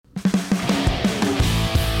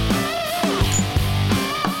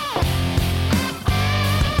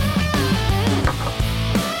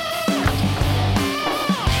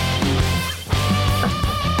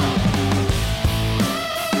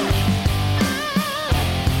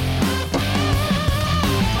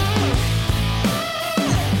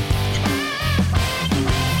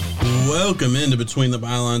Welcome into Between the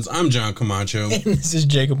Bylines. I'm John Camacho. And this is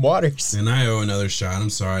Jacob Waters. And I owe another shot. I'm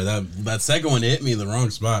sorry. That second one hit me the wrong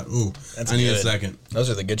spot. Ooh, I need a second. Those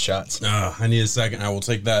are the good shots. I need a second. I will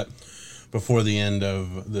take that before the end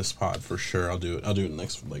of this pod for sure. I'll do it in the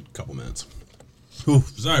next couple minutes. Ooh,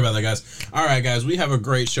 sorry about that, guys. All right, guys, we have a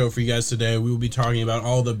great show for you guys today. We will be talking about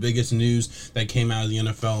all the biggest news that came out of the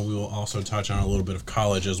NFL. We will also touch on a little bit of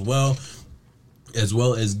college as well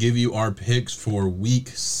as give you our picks for week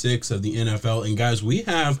 6 of the NFL. And guys, we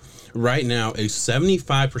have right now a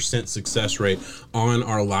 75% success rate on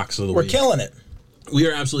our locks of the week. We're killing it. We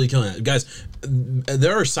are absolutely killing it. Guys,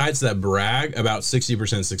 there are sites that brag about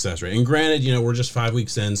 60% success rate. And granted, we're just 5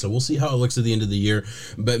 weeks in, so we'll see how it looks at the end of the year.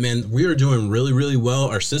 But, man, we are doing really, really well.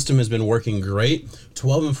 Our system has been working great.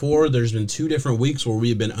 12-4, there's been 2 different weeks where we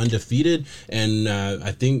have been undefeated. And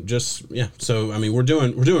I think so, I mean, we're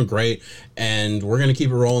doing great. And we're going to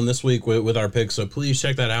keep it rolling this week with our picks. So please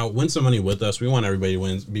check that out. Win some money with us. We want everybody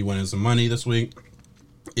to be winning some money this week.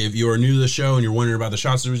 If you are new to the show and you're wondering about the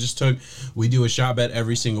shots that we just took, we do a shot bet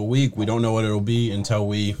every single week. We don't know what it'll be until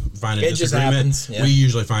we find a disagreement. Just happens, yeah. We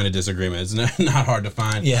usually find a disagreement. It's not hard to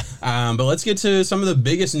find. Yeah. But let's get to some of the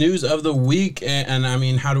biggest news of the week. And I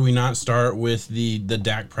mean, how do we not start with the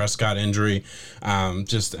Dak Prescott injury?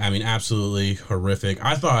 Absolutely horrific.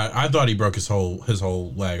 I thought he broke his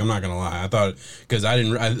whole leg. I'm not gonna lie. I thought, because I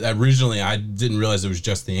didn't realize it was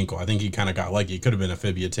just the ankle. I think he kind of got lucky. It could have been a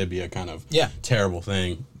tibia kind of terrible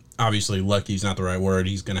thing. Obviously, lucky is not the right word.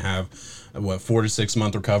 He's going to have 4 to 6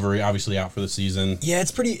 month recovery. Obviously, out for the season. Yeah,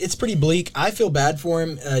 it's pretty bleak. I feel bad for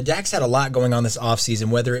him. Dak's had a lot going on this offseason,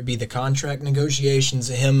 whether it be the contract negotiations,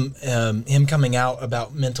 him coming out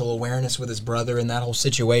about mental awareness with his brother and that whole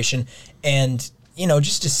situation, and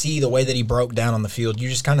just to see the way that he broke down on the field, you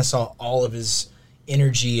just kind of saw all of his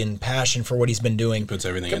energy and passion for what he's been doing. Puts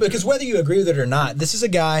everything into because whether you agree with it or not, this is a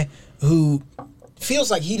guy who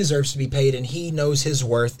feels like he deserves to be paid and he knows his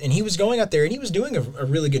worth, and he was going out there and he was doing a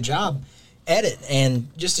really good job at it, and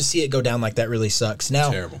just to see it go down like that really sucks.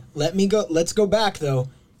 Now, terrible. Let's go back though.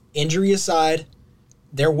 Injury aside,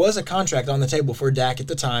 there was a contract on the table for Dak at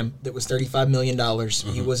the time that was $35 million.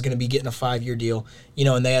 Mm-hmm. He was going to be getting a 5-year deal,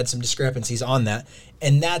 and they had some discrepancies on that.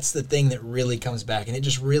 And that's the thing that really comes back, and it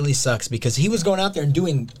just really sucks because he was going out there and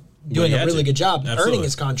doing a really good job, earning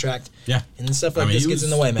his contract. Yeah. And then stuff like this gets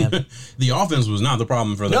in the way, man. The offense was not the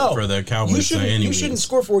problem for the Cowboys. You shouldn't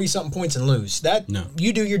score 40-something points and lose.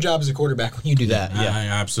 You do your job as a quarterback when you do that. Yeah.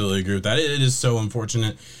 I absolutely agree with that. It is so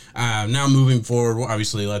unfortunate. Now moving forward,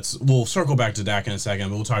 obviously we'll circle back to Dak in a second,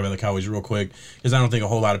 but we'll talk about the Cowboys real quick because I don't think a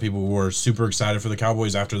whole lot of people were super excited for the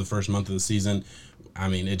Cowboys after the first month of the season. I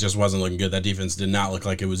mean, it just wasn't looking good. That defense did not look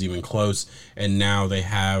like it was even close. And now they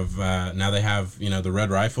have the Red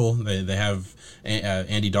Rifle. They have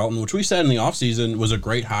Andy Dalton, which we said in the offseason was a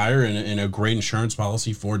great hire and a great insurance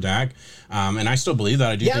policy for Dak. And I still believe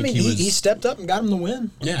that. He stepped up and got him the win.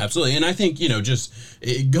 Yeah, absolutely. And I think, just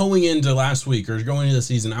going into last week or going into the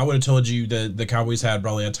season, I would have told you that the Cowboys had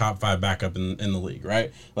probably a top 5 backup in the league,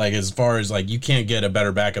 right? Like, as far as, you can't get a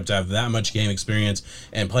better backup to have that much game experience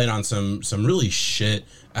and played on some really shit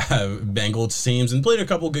Bengals teams and played a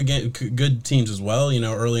couple good teams as well,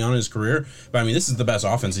 early on in his career. But, I mean, this is the best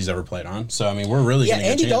offense he's ever played on. So, I mean, we're really getting a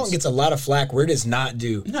chance. Andy Dalton gets a lot of flack where it is not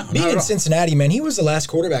due. No, being in Cincinnati, man, he was the last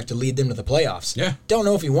quarterback to lead them to the playoffs. Yeah. Don't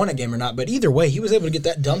know if he won a game or not, but either way, he was able to get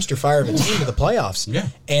that dumpster fire of a team to the playoffs. Yeah.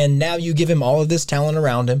 And now you give him all of this talent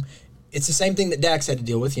around him. It's the same thing that Dak's had to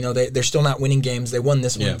deal with. They're still not winning games. They won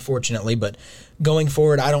this one, unfortunately. But going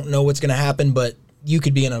forward, I don't know what's going to happen, but you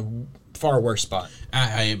could be in a far worse spot.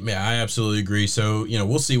 I absolutely agree. So,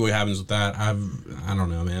 we'll see what happens with that. I don't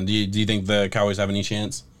know, man. Do you think the Cowboys have any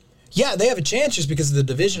chance? Yeah, they have a chance just because of the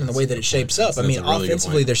division and the way that it shapes up. I mean,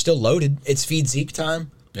 offensively, they're still loaded. It's feed Zeke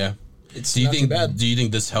time. Yeah. It's not too bad. Do you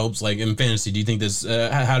think this helps, in fantasy? Do you think this?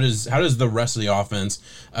 How does the rest of the offense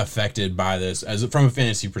affected by this, from a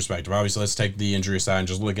fantasy perspective? Obviously, let's take the injury side and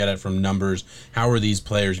just look at it from numbers. How are these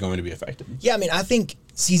players going to be affected? Yeah, I mean, I think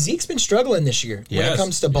Zeke's been struggling this year when it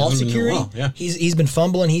comes to ball security. Yeah. He's been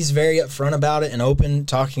fumbling. He's very upfront about it and open,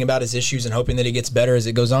 talking about his issues and hoping that he gets better as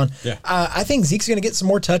it goes on. Yeah. I think Zeke's going to get some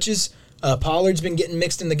more touches. Pollard's been getting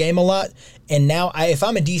mixed in the game a lot. And now, if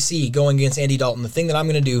I'm a DC going against Andy Dalton, the thing that I'm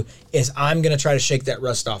going to do is I'm going to try to shake that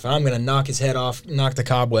rust off. I'm going to knock his head off, knock the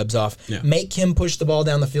cobwebs off, make him push the ball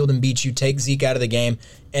down the field and beat you, take Zeke out of the game,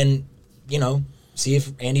 and, See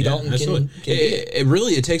if Andy Dalton can do it. It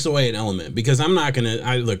really takes away an element because I'm not gonna.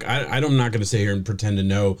 I'm not gonna sit here and pretend to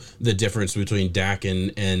know the difference between Dak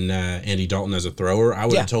and Andy Dalton as a thrower. I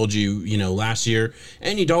would have told you, last year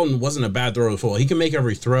Andy Dalton wasn't a bad thrower of the football. He can make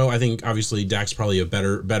every throw. I think obviously Dak's probably a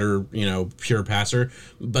better pure passer.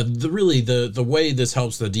 But the way this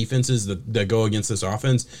helps the defenses that go against this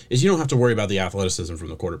offense is you don't have to worry about the athleticism from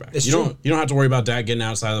the quarterback. You don't have to worry about Dak getting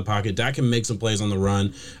outside of the pocket. Dak can make some plays on the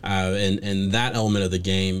run, and that element of the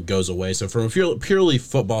game goes away. So from a purely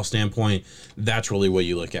football standpoint, that's really what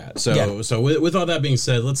you look at. So with all that being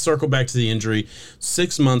said, let's circle back to the injury.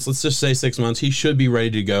 6 months, let's just say 6 months. He should be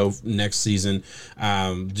ready to go next season.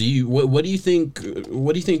 What do you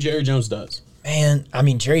think Jerry Jones does? Man, I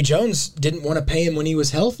mean, Jerry Jones didn't want to pay him when he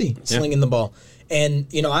was healthy, slinging the ball. And,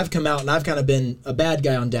 I've come out and I've kind of been a bad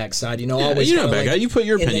guy on Dak's side. Always you're not a bad guy. You put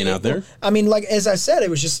your opinion out there. I mean, like, as I said, it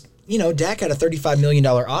was just, Dak had a $35 million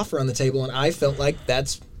offer on the table, and I felt like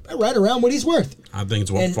that's right around what he's worth. I think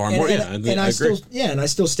it's far more. I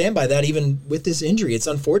still stand by that even with this injury. It's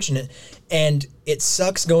unfortunate, and it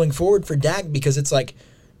sucks going forward for Dak because it's like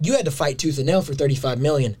you had to fight tooth and nail for $35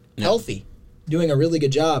 million, healthy, doing a really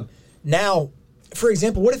good job. Now, for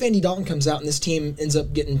example, what if Andy Dalton comes out and this team ends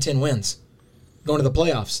up getting 10 wins? Going to the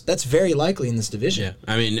playoffs. That's very likely in this division.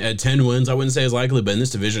 Yeah, I mean, at 10 wins, I wouldn't say it's likely, but in this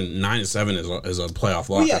division, 9-7 is a playoff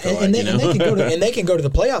lock. Well, and they can go to the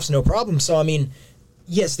playoffs, no problem. So, I mean,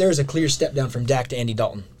 yes, there is a clear step down from Dak to Andy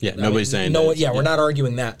Dalton. Yeah, nobody's saying that. Yeah, we're not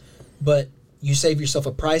arguing that. But you save yourself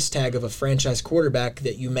a price tag of a franchise quarterback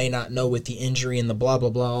that you may not know with the injury and the blah, blah,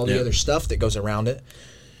 blah, all the other stuff that goes around it.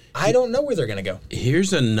 I don't know where they're going to go.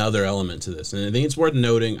 Here's another element to this, and I think it's worth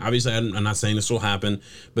noting. Obviously, I'm not saying this will happen,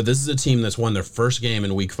 but this is a team that's won their first game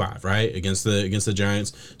in Week 5, right, against the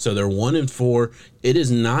Giants. So they're 1-4. It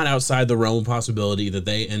is not outside the realm of possibility that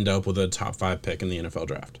they end up with a top 5 pick in the NFL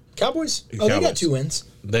draft. Cowboys? Oh, they got 2 wins.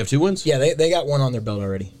 They have 2 wins? Yeah, they got one on their belt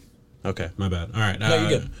already. Okay, my bad. All right. No, you're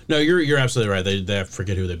good. No, you're absolutely right. They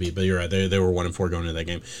forget who they beat, but you're right. They were 1-4 going into that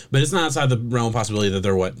game. But it's not outside the realm of possibility that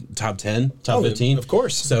they're top 10, top 15. Of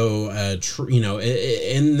course. So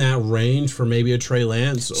in that range for maybe a Trey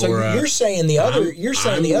Lance. So or you're saying the other.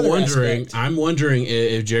 Aspect. I'm wondering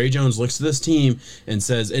if Jerry Jones looks to this team and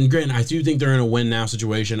says, and granted, I do think they're in a win now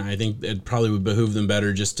situation. I think it probably would behoove them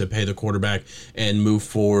better just to pay the quarterback and move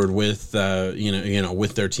forward with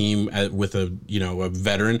with their team with a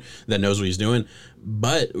veteran that knows what he's doing.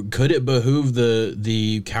 But could it behoove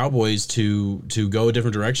the Cowboys to go a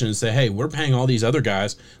different direction and say, hey, we're paying all these other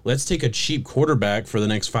guys. Let's take a cheap quarterback for the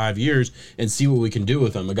next 5 years and see what we can do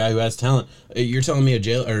with him. A guy who has talent. You're telling me not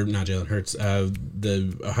Jalen Hurts,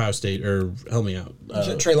 the Ohio State, or help me out.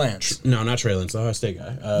 Trey Lance. No, not Trey Lance, the Ohio State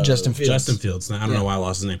guy. Justin Fields. Justin Fields. I don't know why I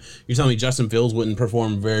lost his name. You're telling me Justin Fields wouldn't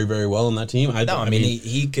perform very, very well on that team? I mean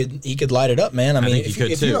he could light it up, man. I mean,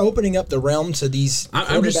 if you're opening up the realm to these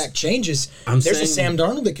quarterback changes, there's a Sam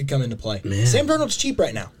Darnold that could come into play. Man. Sam Darnold's cheap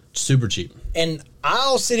right now. Super cheap. And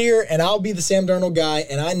I'll sit here and I'll be the Sam Darnold guy,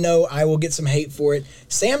 and I know I will get some hate for it.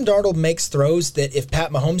 Sam Darnold makes throws that if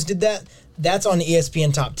Pat Mahomes did that, that's on the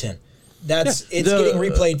ESPN top 10. It's getting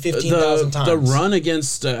replayed 15,000 times. The run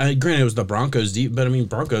against, granted it was the Broncos, but I mean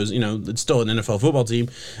Broncos, it's still an NFL football team.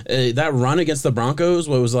 That run against the Broncos,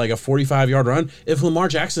 what was like a 45-yard run. If Lamar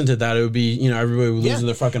Jackson did that, it would be, everybody would lose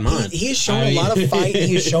their fucking mind. He has shown a lot of fight.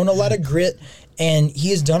 He has shown a lot of grit. And he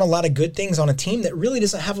has done a lot of good things on a team that really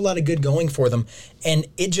doesn't have a lot of good going for them. And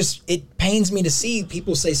it pains me to see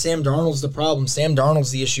people say Sam Darnold's the problem. Sam Darnold's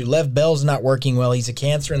the issue. Lev Bell's not working well. He's a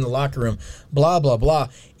cancer in the locker room. Blah, blah, blah.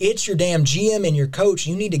 It's your damn GM and your coach.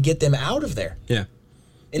 You need to get them out of there. Yeah.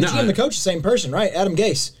 And the GM and the coach, the same person, right? Adam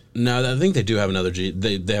Gase. No, I think they do have another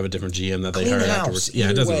They have a different GM that they hired afterwards. Yeah,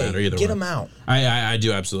 it doesn't matter either way. Get them out. I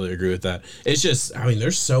do absolutely agree with that. It's just,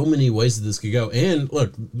 there's so many ways that this could go. And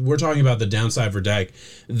look, we're talking about the downside for Dak.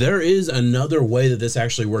 There is another way that this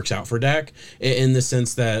actually works out for Dak in the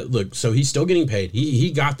sense that, look, so he's still getting paid.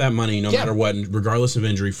 He got that money no matter what, regardless of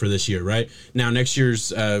injury for this year, right? Now, next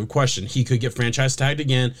year's question, he could get franchise tagged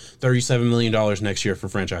again, $37 million next year for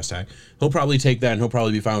franchise tag. He'll probably take that and he'll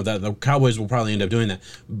probably be fine with that. The Cowboys will probably end up doing that.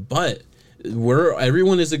 But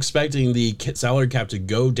everyone is expecting the salary cap to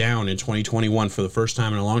go down in 2021 for the first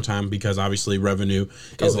time in a long time because obviously revenue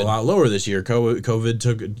is a lot lower this year. COVID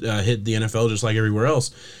took hit the NFL just like everywhere else.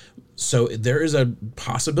 So there is a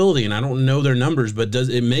possibility, and I don't know their numbers, but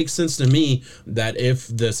it makes sense to me that if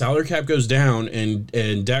the salary cap goes down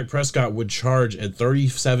and Dak Prescott would charge a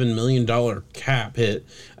 $37 million cap hit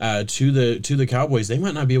to the Cowboys, they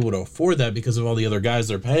might not be able to afford that because of all the other guys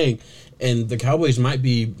they're paying. And the Cowboys might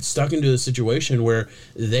be stuck into a situation where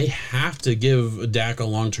they have to give Dak a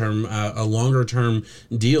longer term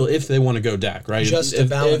deal if they want to go Dak, right? Just to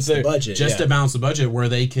balance the budget. Just to balance the budget where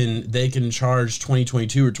they can charge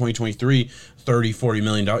 2022 or 2023 $30-40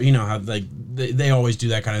 million. You know how they always do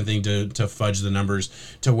that kind of thing to fudge the numbers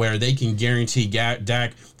to where they can guarantee Dak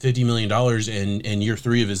 $50 million in year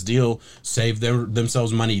 3 of his deal, save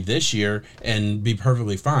themselves money this year, and be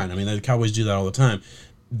perfectly fine. I mean, the Cowboys do that all the time.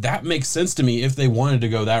 That makes sense to me if they wanted to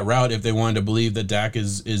go that route, if they wanted to believe that Dak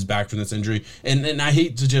is back from this injury. And I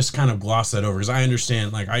hate to just kind of gloss that over because I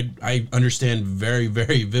understand, I understand very,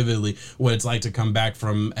 very vividly what it's like to come back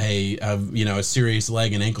from a serious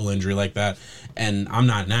leg and ankle injury like that. And I'm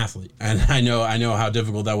not an athlete, and I know how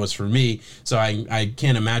difficult that was for me. So I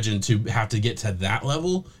can't imagine to have to get to that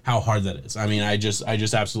level, how hard that is. I mean, I just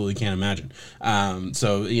absolutely can't imagine.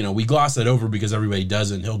 So we gloss that over because everybody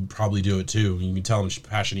does it, and he'll probably do it too. You can tell him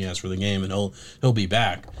passion he has for the game, and he'll be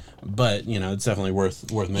back. But it's definitely worth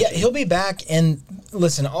mentioning. Yeah, he'll be back. And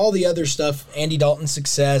listen, all the other stuff, Andy Dalton's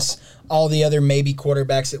success, all the other maybe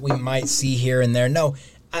quarterbacks that we might see here and there. No,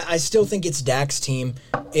 I still think it's Dak's team.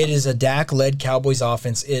 It is a Dak-led Cowboys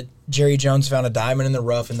offense. Jerry Jones found a diamond in the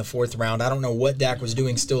rough in the 4th round. I don't know what Dak was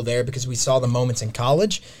doing still there because we saw the moments in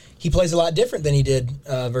college. He plays a lot different than he did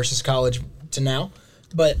versus college to now.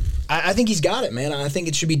 But I think he's got it, man. I think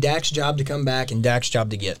it should be Dak's job to come back and Dak's job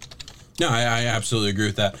to get. No, I absolutely agree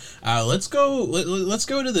with that. Let's go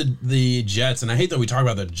to the Jets, and I hate that we talk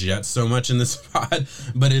about the Jets so much in this pod,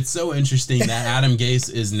 but it's so interesting that Adam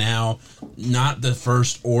Gase is now not the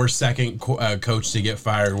first or second coach to get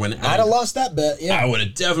fired. When I'd have lost that bet. Yeah, I would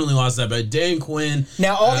have definitely lost that bet. Dan Quinn.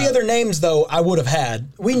 Now all the other names though, I would have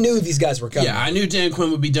had. We knew these guys were coming. Yeah, I knew Dan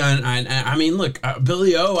Quinn would be done. I mean, look,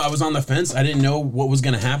 Billy O. I was on the fence. I didn't know what was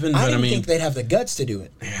going to happen. I didn't think they'd have the guts to do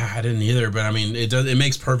it. Yeah, I didn't either. But I mean, it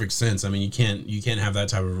makes perfect sense. I mean, you can't have that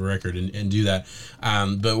type of a record and do that.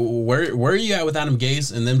 But where are you at with Adam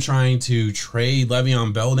Gase and them trying to trade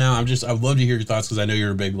Le'Veon Bell now? I'd love to hear your thoughts because I know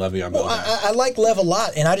you're a big Le'Veon Bell guy. I like Lev a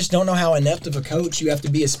lot, and I just don't know how inept of a coach you have to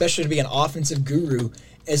be, especially to be an offensive guru,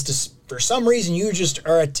 as to for some reason you just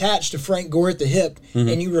are attached to Frank Gore at the hip,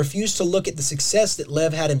 and you refuse to look at the success that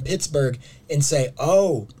Lev had in Pittsburgh and say,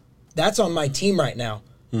 oh, that's on my team right now.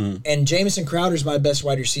 And Jamison Crowder's my best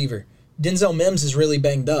wide receiver. Denzel Mims is really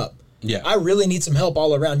banged up. Yeah, I really need some help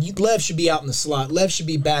all around. Lev should be out in the slot. Lev should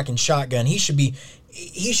be back in shotgun. He should be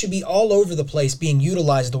all over the place, being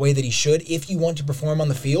utilized the way that he should if you want to perform on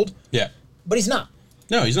the field. Yeah, but he's not.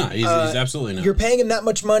 No, he's not. He's absolutely not. You're paying him that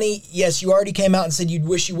much money. Yes, you already came out and said you'd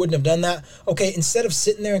wish you wouldn't have done that. Okay, instead of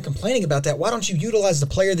sitting there and complaining about that, why don't you utilize the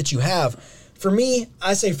player that you have? For me,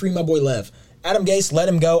 I say free my boy Lev. Adam Gase, let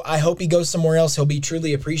him go. I hope he goes somewhere else. He'll be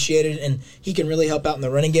truly appreciated, and he can really help out in the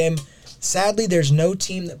running game. Sadly, there's no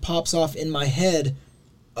team that pops off in my head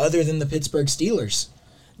other than the Pittsburgh Steelers.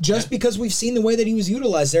 Just because we've seen the way that he was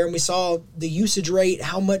utilized there, and we saw the usage rate,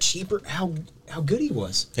 how good he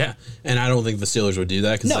was. Yeah, and I don't think the Steelers would do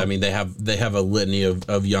that because I mean they have a litany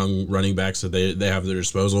of young running backs that they have at their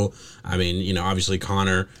disposal. I mean, obviously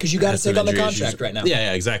Connor, because you got to take on the contract right now.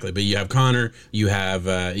 Yeah, exactly. But you have Connor, you have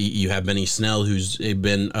Benny Snell, who's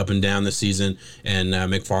been up and down this season, and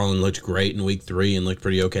McFarland looked great in week 3 and looked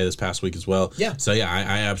pretty okay this past week as well. Yeah. So yeah,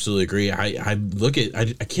 I absolutely agree. I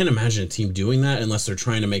can't imagine a team doing that unless they're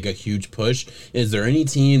trying to make a huge push. Is there any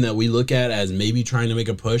team that we look at as maybe trying to make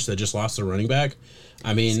a push that just lost a running back?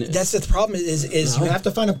 I mean, that's the problem. Is you have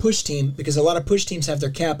to find a push team because a lot of push teams have their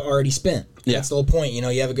cap already spent. Yeah. That's the whole point.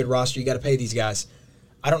 You have a good roster. You got to pay these guys.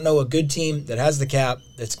 I don't know a good team that has the cap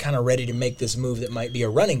that's kind of ready to make this move that might be a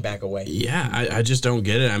running back away. Yeah, I just don't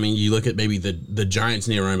get it. I mean, you look at maybe the Giants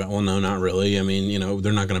need a running back. Well, no, not really. I mean,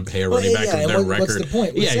 they're not going to pay a running back of their record. What's the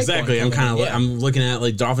point? Yeah, exactly. I'm looking at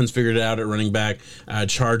Dolphins figured it out at running back.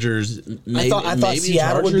 Chargers. Maybe, I thought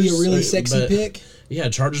Seattle would be a really sexy pick. Yeah,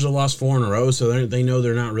 Chargers have lost 4 in a row, so they know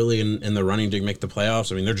they're not really in the running to make the playoffs.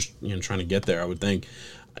 I mean, they're just trying to get there, I would think.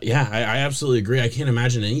 Yeah, I absolutely agree. I can't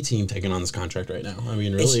imagine any team taking on this contract right now. I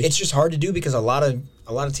mean, really, it's just hard to do because a lot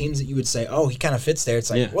of teams that you would say, oh, he kind of fits there. It's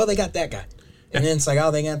like, well, they got that guy, and then it's like, oh,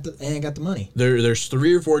 they ain't got the money. There's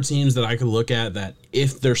 3 or 4 teams that I could look at that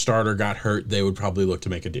if their starter got hurt, they would probably look to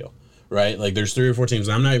make a deal. right? Like there's 3 or 4 teams.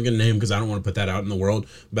 I'm not even going to name because I don't want to put that out in the world,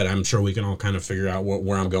 but I'm sure we can all kind of figure out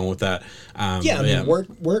where I'm going with that.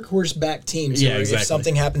 Workhorse back teams. Yeah, exactly. If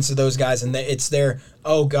something happens to those guys and it's their,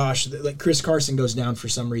 oh gosh, like Chris Carson goes down for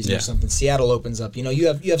some reason or something, Seattle opens up. You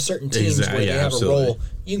have certain teams where they have a role.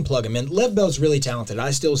 You can plug him in. Lev Bell's really talented.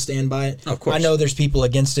 I still stand by it. Of course. I know there's people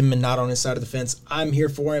against him and not on his side of the fence. I'm here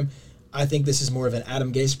for him. I think this is more of an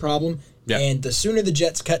Adam Gase problem. Yeah. And the sooner the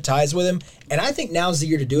Jets cut ties with him, and I think now's the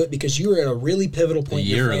year to do it because you are at a really pivotal point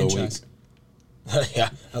in your franchise. Yeah.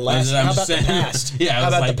 How about the past? How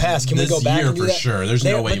about the past? Can we go back and do that? Sure. There's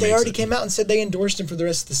no way. But they already came out and said they endorsed him for the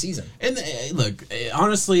rest of the season. And look,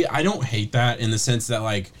 honestly, I don't hate that in the sense that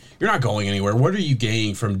like you're not going anywhere. What are you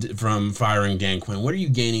gaining from firing Dan Quinn? What are you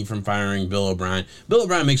gaining from firing Bill O'Brien? Bill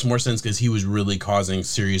O'Brien makes more sense because he was really causing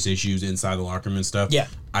serious issues inside the locker room and stuff. Yeah.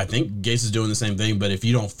 I think Gase is doing the same thing, but if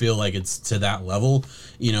you don't feel like it's to that level,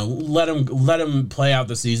 let him play out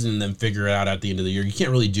the season and then figure it out at the end of the year. You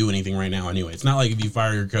can't really do anything right now anyway. It's not like if you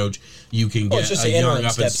fire your coach, you can get a young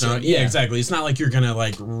up and stone. Yeah, exactly. It's not like you're gonna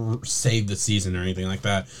like save the season or anything like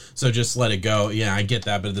that. So just let it go. Yeah, I get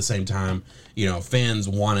that, but at the same time, fans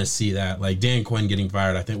want to see that. Like Dan Quinn getting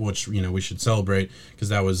fired, I think, which we should celebrate because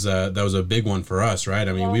that was a big one for us, right?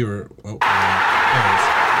 I mean, we were.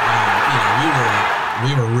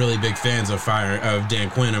 We were really big fans of Dan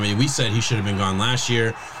Quinn. I mean, we said he should have been gone last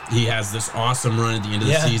year. He has this awesome run at the end of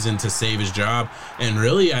the season to save his job. And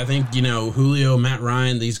really, I think, Julio, Matt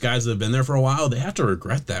Ryan, these guys that have been there for a while, they have to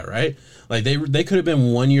regret that, right? Like they could have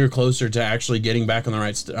been 1 year closer to actually getting back on the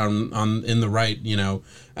right in the right,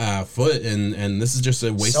 foot, and this is just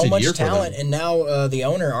a wasted year for them. So much talent, and now the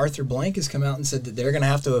owner Arthur Blank has come out and said that they're going to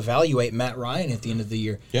have to evaluate Matt Ryan at the end of the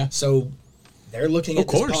year. Yeah. So they're looking at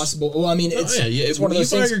this possible. Well, I mean, it's one of those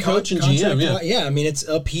things. Your coach and GM, yeah. I mean, it's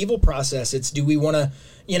an upheaval process. It's do we want to,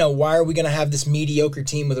 why are we going to have this mediocre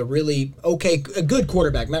team with a really a good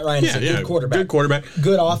quarterback? Matt Ryan is a good quarterback. Good quarterback.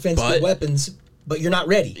 Good offense, good weapons, but you're not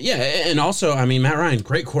ready. Yeah, and also, I mean, Matt Ryan,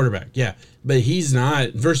 great quarterback. Yeah, but he's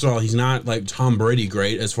not. First of all, he's not like Tom Brady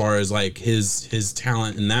great as far as like his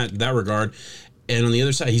talent in that regard. And on the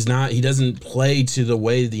other side, he doesn't play to the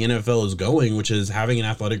way the NFL is going, which is having an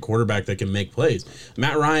athletic quarterback that can make plays.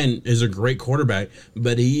 Matt Ryan is a great quarterback,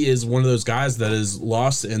 but he is one of those guys that is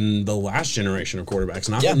lost in the last generation of quarterbacks,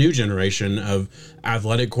 not the new generation of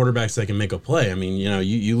athletic quarterbacks that can make a play. I mean,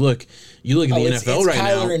 you look at the NFL right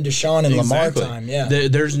now. It's Kyler and Deshaun and Lamar time. Yeah,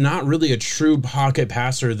 there's not really a true pocket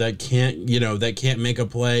passer that can't make a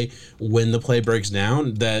play when the play breaks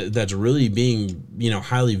down. That's really being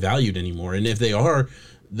highly valued anymore. And if they are,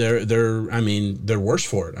 they're worse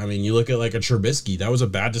for it. I mean, you look at like a Trubisky. That was a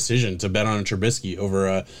bad decision to bet on a Trubisky over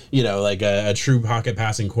a true pocket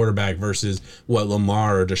passing quarterback versus what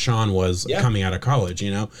Lamar or Deshaun was coming out of college.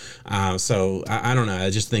 So I don't know. I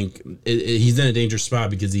just think he's in a dangerous spot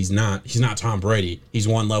because he's not Tom Brady. He's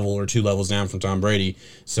 1 level or 2 levels down from Tom Brady.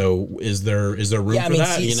 So is there room for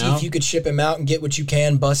that? See if you could ship him out and get what you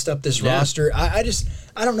can, bust up this roster.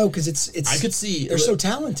 I don't know because it's. I could see they're so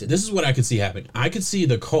talented. This is what I could see happening. I could see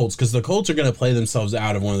the Colts because the Colts are going to play themselves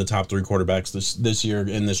out of one of the top 3 quarterbacks this year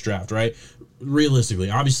in this draft, right?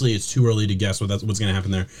 Realistically, obviously, it's too early to guess what's going to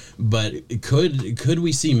happen there. But could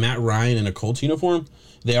we see Matt Ryan in a Colts uniform?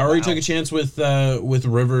 They already took a chance with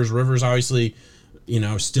Rivers. Rivers obviously.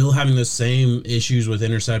 Still having the same issues with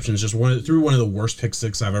interceptions, just through one of the worst pick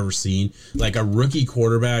six I've ever seen. Like a rookie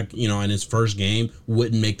quarterback, in his first game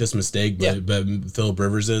wouldn't make this mistake, but Philip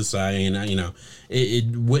Rivers is. So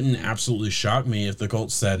it wouldn't absolutely shock me if the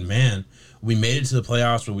Colts said, "Man, we made it to the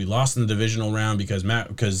playoffs, but we lost in the divisional round because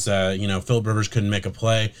Philip Rivers couldn't make a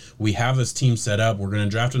play. We have this team set up. We're going to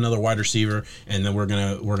draft another wide receiver, and then we're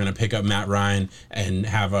gonna pick up Matt Ryan and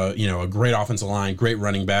have a great offensive line, great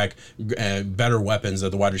running back, better weapons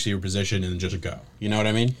at the wide receiver position, and just go." You know what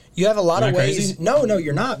I mean? You have a lot of ways. Crazy? No,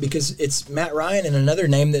 you're not, because it's Matt Ryan and another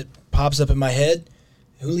name that pops up in my head,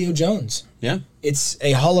 Julio Jones. Yeah. It's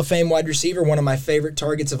a Hall of Fame wide receiver, one of my favorite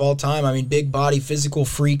targets of all time. I mean, big body, physical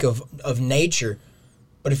freak of nature.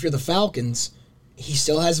 But if you're the Falcons, he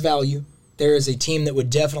still has value. There is a team that would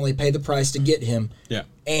definitely pay the price to get him. Yeah.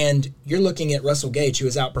 And you're looking at Russell Gage, who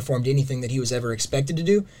has outperformed anything that he was ever expected to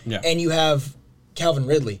do. Yeah. And you have Calvin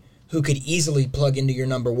Ridley, who could easily plug into your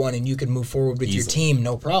number 1 and you could move forward with your team,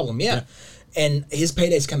 no problem. Yeah. And his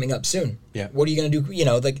payday's coming up soon. Yeah. What are you going to do? You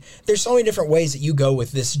know, like there's so many different ways that you go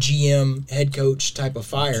with this GM head coach type of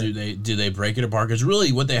fire. Do they break it apart? Because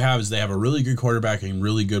really, what they have is they have a really good quarterback and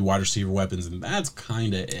really good wide receiver weapons, and that's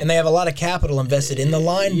kind of it. And they have a lot of capital invested in the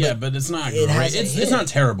line. Yeah, but it's not it great. It's not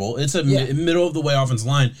terrible. It's a middle of the way offensive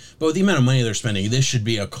line. But with the amount of money they're spending, this should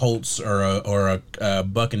be a Colts or a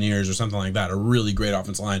Buccaneers or something like that. A really great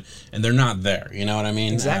offensive line, and they're not there. You know what I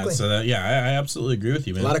mean? Exactly. I absolutely agree with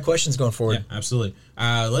you, man. A lot of questions going forward. Yeah, absolutely.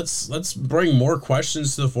 Let's bring more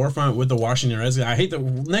questions to the forefront with the Washington Redskins. I hate that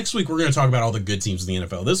next week we're going to talk about all the good teams in the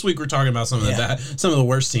NFL. This week we're talking about some of the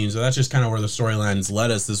worst teams. So that's just kind of where the storylines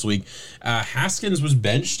led us this week. Haskins was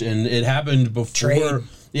benched, and it happened before. Trade.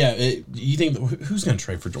 Yeah, you think who's going to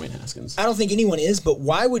trade for Dwayne Haskins? I don't think anyone is, but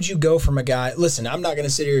why would you go from a guy? Listen, I'm not going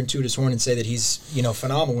to sit here and toot his horn and say that he's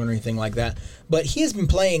phenomenal or anything like that, but he has been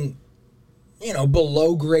playing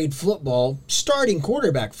below grade football, starting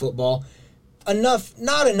quarterback football.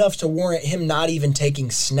 Not enough to warrant him not even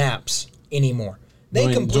taking snaps anymore.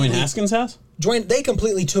 Dwayne Haskins has? They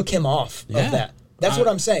completely took him off of that. That's what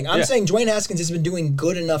I'm saying. I'm saying Dwayne Haskins has been doing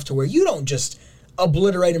good enough to where you don't just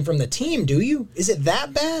obliterate him from the team, do you? Is it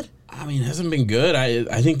that bad? I mean, it hasn't been good.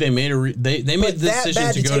 I think they made they made the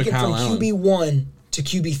decision to go to Kyle Allen. From QB1 to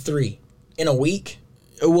QB3 in a week.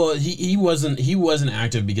 Well, he wasn't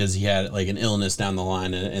active because he had like an illness down the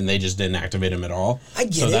line, and they just didn't activate him at all. I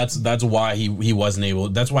get it. So that's why he wasn't able.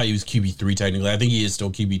 That's why he was QB3 technically. I think he is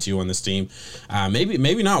still QB2 on this team.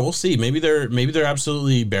 Maybe not. We'll see. Maybe they're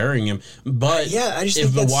absolutely burying him. But I just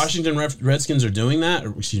if think the Washington Redskins are doing that,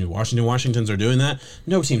 or excuse me, Washingtons are doing that,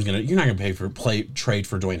 no team's gonna. You're not gonna trade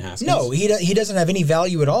for Dwayne Haskins. No, he doesn't have any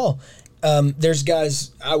value at all. There's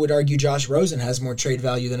guys, I would argue Josh Rosen has more trade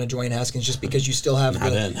value than a Dwayne Haskins just because you still have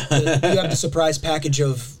the surprise package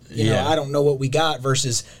of, I don't know what we got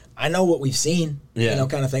versus I know what we've seen,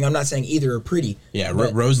 kind of thing. I'm not saying either are pretty. Yeah,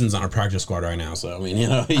 Rosen's on our practice squad right now, so I mean,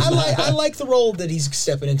 I like the role that he's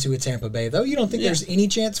stepping into at Tampa Bay, though. You don't think there's any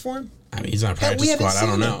chance for him? I mean, he's on a practice squad. I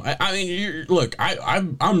don't know. I mean, look,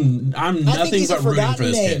 I'm nothing but rooting for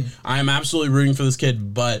this kid. I'm absolutely rooting for this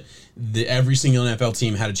kid, but every single NFL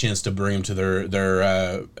team had a chance to bring him to their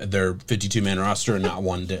 52-man roster, and not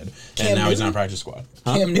one did. And now he's on a practice squad.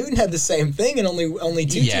 Huh? Cam Newton had the same thing, and only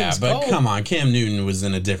two teams. Yeah, but come on, Cam Newton was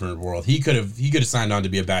in a different world. He could have signed on to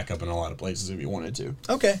be a backup in a lot of places if he wanted to.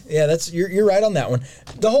 Okay, yeah, you're right on that one.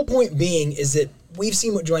 The whole point being is that we've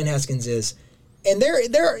seen what Dwayne Haskins is. And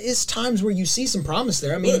there is times where you see some promise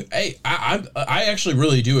there. I mean, look, hey, I actually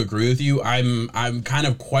really do agree with you. I'm kind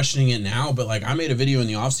of questioning it now, but like I made a video in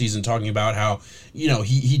the offseason talking about how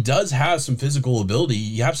he does have some physical ability.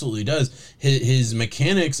 He absolutely does. His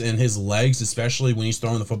mechanics and his legs, especially when he's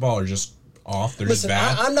throwing the football, are just off. They're just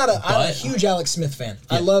bad. I'm a huge Alex Smith fan.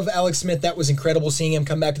 Yeah. I love Alex Smith. That was incredible seeing him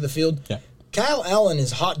come back to the field. Yeah. Kyle Allen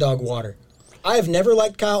is hot dog water. I have never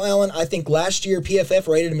liked Kyle Allen. I think last year PFF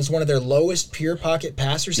rated him as one of their lowest pure pocket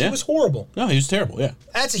passers. Yeah. He was horrible. No, he was terrible. Yeah,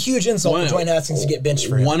 that's a huge insult for Dwayne Haskins to get benched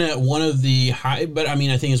for him. One of the high, but I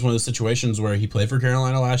mean, I think it's one of the situations where he played for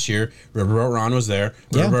Carolina last year. Riverboat Ron was there.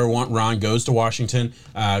 Riverboat Ron goes to Washington.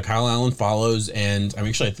 Kyle Allen follows, and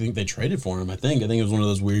I think they traded for him. I think it was one of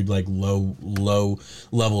those weird like low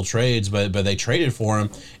level trades, but they traded for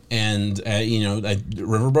him. And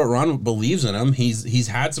Riverboat Ron believes in him. He's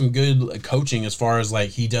had some good coaching as far as like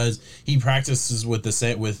he practices with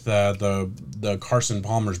the Carson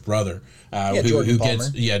Palmer's brother,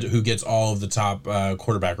 who gets all of the top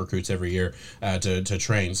quarterback recruits every year to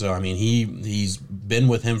train. So I mean he's been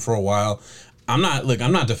with him for a while. I'm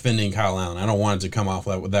not defending Kyle Allen. I don't want it to come off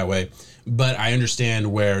that way. But I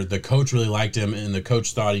understand where the coach really liked him and the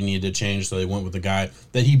coach thought he needed to change, so they went with the guy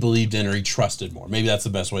that he believed in or he trusted more. Maybe that's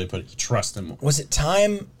the best way to put it. He trusted him more. Was it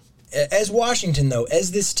time, as Washington, though,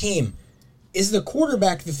 as this team, is the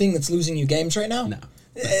quarterback the thing that's losing you games right now? No.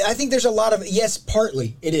 I think there's a lot of, yes,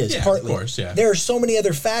 partly it is. Yeah, partly. Of course, yeah. There are so many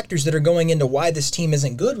other factors that are going into why this team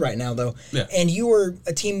isn't good right now, though. Yeah. And you are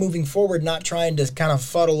a team moving forward, not trying to kind of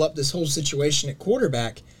fuddle up this whole situation at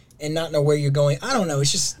quarterback and not know where you're going. I don't know.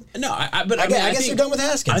 It's just I guess you're done with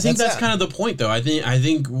Haskins. I think that's kind of the point, though. I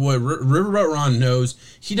think what Riverboat Ron knows,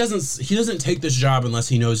 he doesn't take this job unless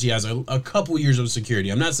he knows he has a couple years of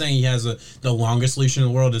security. I'm not saying he has the longest leash in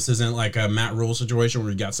the world. This isn't like a Matt Rule situation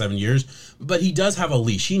where he got 7 years, but he does have a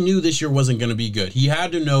leash. He knew this year wasn't going to be good. He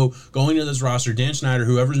had to know going into this roster, Dan Snyder,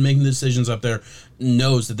 whoever's making the decisions up there,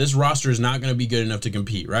 knows that this roster is not going to be good enough to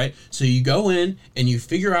compete, right? So you go in and you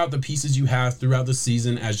figure out the pieces you have throughout the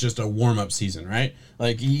season as just just a warm up season, right?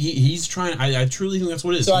 Like he's trying. I truly think that's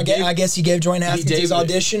what it is. So I guess he gave Dwayne Haskins his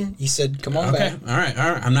audition. He said, "Come on back." All right.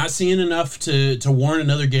 I'm not seeing enough to warrant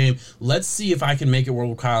another game. Let's see if I can make it work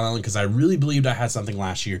with Kyle Allen, because I really believed I had something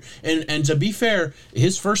last year. And to be fair,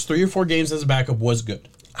 his first 3 or 4 games as a backup was good.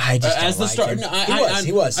 I just as the starter, no,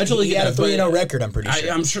 he was. I totally he had a 3-0 record. I'm pretty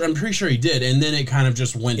sure. I'm pretty sure he did. And then it kind of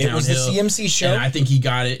just went downhill. It was the CMC show. And I think he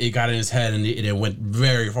got it. It got in his head, and it went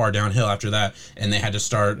very far downhill after that. And they had to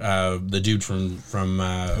start the dude from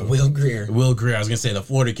Will Grier. Will Grier. I was gonna say the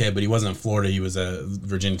Florida kid, but he wasn't in Florida. He was at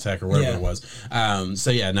Virginia Tech or whatever it was.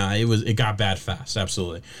 It got bad fast.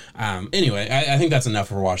 Absolutely. Anyway, I think that's enough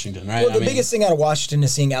for Washington, right? Well, the biggest thing out of Washington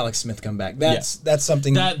is seeing Alex Smith come back. That's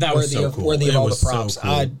something that was so cool. Worthy of all the props. So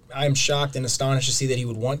cool. I'm shocked and astonished to see that he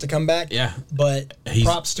would want to come back. Yeah. But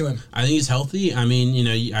props to him. I think he's healthy. I mean,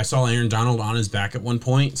 I saw Aaron Donald on his back at one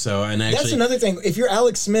point. That's another thing. If you're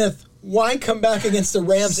Alex Smith, why come back against the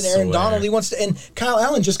Rams and Aaron Donald? He wants to, and Kyle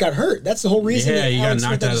Allen just got hurt. That's the whole reason that Alex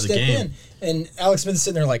Smith had to step in. And Alex Smith is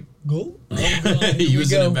sitting there like, go. He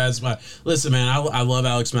was in a bad spot. Listen, man, I love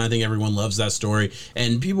Alex Smith. I think everyone loves that story.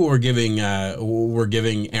 And people were giving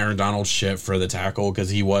Aaron Donald shit for the tackle because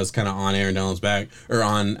he was kind of on Aaron Donald's back, or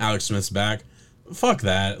on Alex Smith's back. Fuck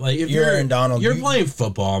that. Like, if you're Aaron Donald, you're playing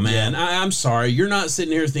football, man. Yeah. I'm sorry. You're not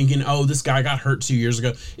sitting here thinking, oh, this guy got hurt 2 years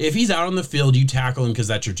ago. If he's out on the field, you tackle him because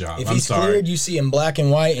that's your job. If he's cleared, you see him black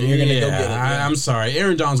and white, and you're going to go get it. I'm sorry.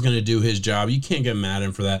 Aaron Donald's going to do his job. You can't get mad at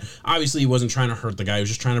him for that. Obviously, he wasn't trying to hurt the guy. He was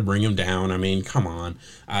just trying to bring him down. I mean, come on.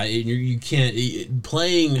 You can't.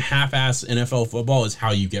 Playing half-ass NFL football is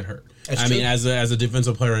how you get hurt. I mean, as a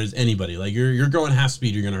defensive player, as anybody, like you're going half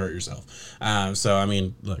speed, you're going to hurt yourself. So I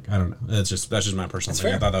mean, look, I don't know. That's just my personal thing.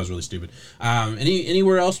 Fair. I thought that was really stupid.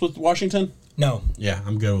 Anywhere else with Washington? No. Yeah,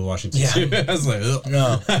 I'm good with Washington too. I was like, ugh.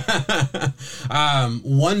 No.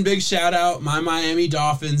 One big shout out, my Miami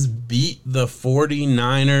Dolphins beat the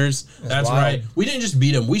 49ers. That's right. We didn't just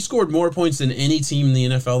beat them. We scored more points than any team in the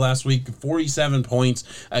NFL last week. 47 points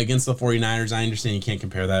against the 49ers. I understand you can't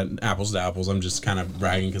compare that apples to apples. I'm just kind of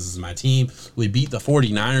bragging because this is my team. We beat the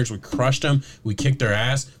 49ers. We crushed them. We kicked their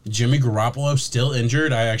ass. Jimmy Garoppolo still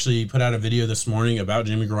injured. I actually put out a video this morning about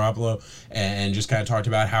Jimmy Garoppolo and just kind of talked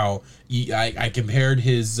about how I compared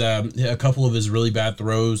his a couple of his really bad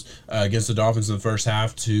throws against the Dolphins in the first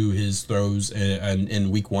half to his throws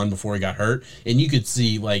in week 1 before he got hurt, and you could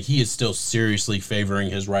see like he is still seriously favoring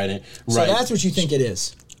his right. So that's what you think it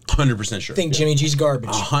is. 100% sure. Think Jimmy G's garbage.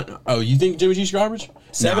 You think Jimmy G's garbage?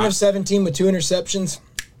 7 of 17 with 2 interceptions.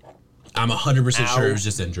 I'm 100% sure it was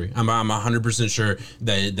just injury. I'm 100% sure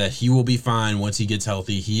that he will be fine once he gets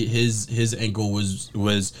healthy. His ankle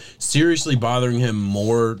was seriously bothering him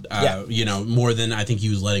more, more than I think he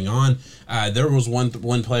was letting on. There was one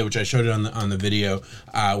play which I showed it on the video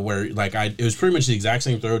where it was pretty much the exact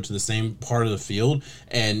same throw to the same part of the field,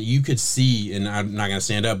 and you could see, and I'm not gonna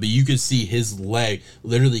stand up, but you could see his leg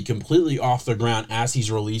literally completely off the ground as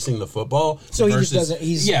he's releasing the football. So he just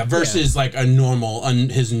doesn't. Versus like a normal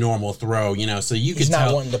his normal throw, so you could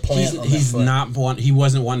tell wanting to plant he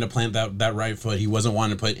wasn't wanting to plant that right foot. He wasn't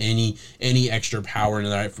wanting to put any extra power into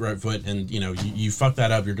that right foot, and you fuck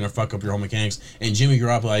that up, you're gonna fuck up your whole mechanics. And Jimmy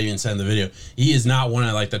Garoppolo, I even said in the video, he is not one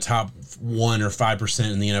of like the top 1 or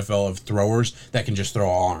 5% in the NFL of throwers that can just throw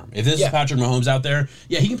all arm. If this is Patrick Mahomes out there,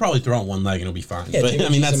 he can probably throw on one leg and it'll be fine. Yeah, but I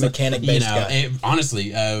mean that's a mechanic-based guy.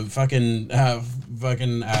 Honestly, fucking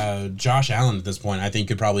Josh Allen at this point, I think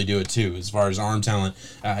could probably do it too. As far as arm talent,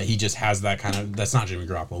 he just has that kind of. That's not Jimmy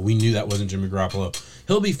Garoppolo. We knew that wasn't Jimmy Garoppolo.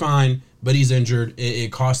 He'll be fine, but he's injured.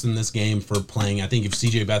 It cost him this game for playing. I think if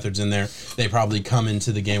CJ Beathard's in there, they probably come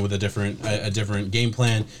into the game with a different game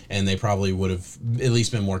plan, and they probably would have at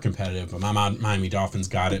least been more competitive. But my Miami Dolphins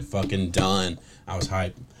got it fucking done. I was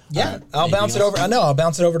hyped. Yeah, I'll bounce it over. I'll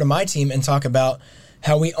bounce it over to my team and talk about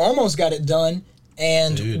how we almost got it done.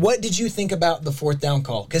 And what did you think about the 4th down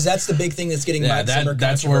call? Because that's the big thing that's getting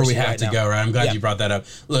that's where we have to go, right? I'm glad you brought that up.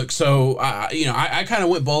 Look, so I kind of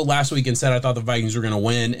went bold last week and said I thought the Vikings were going to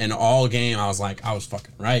win, and all game I was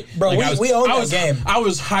fucking right, bro. We owned that game. I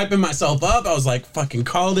was hyping myself up. I was like, fucking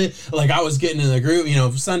called it. Like I was getting in the group.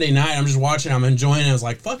 Sunday night I'm just watching. I'm enjoying it. I was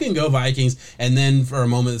like, fucking go Vikings. And then for a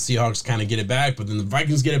moment the Seahawks kind of get it back, but then the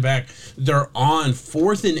Vikings get it back. They're on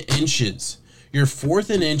 4th and inches. You're 4th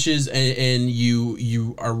and inches, and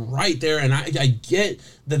you are right there. And I get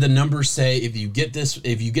that the numbers say if you get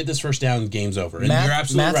this first down, game's over. And you're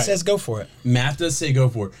absolutely right. Math says go for it. Math does say go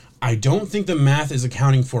for it. I don't think the math is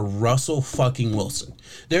accounting for Russell fucking Wilson.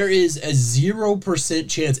 There is a 0%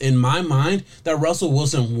 chance in my mind that Russell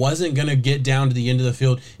Wilson wasn't going to get down to the end of the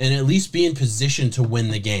field and at least be in position to win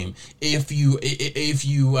the game if you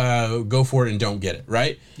go for it and don't get it,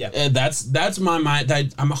 right? Yeah. That's my mind.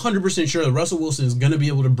 I'm 100% sure that Russell Wilson is going to be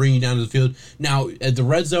able to bring you down to the field. Now, at the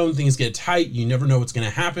red zone, things get tight. You never know what's going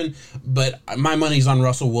to happen, but my money's on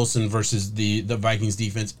Russell Wilson versus the Vikings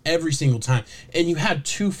defense every single time. And you had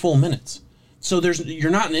 2 full minutes. So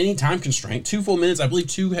you're not in any time constraint. 2 full minutes, I believe.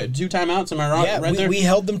 Two timeouts. Am I wrong? Yeah, right there. We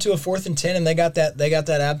held them to a 4th and 10, and they got that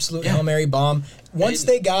absolute Hail Mary bomb. Once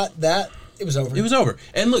they got that, it was over. It was over.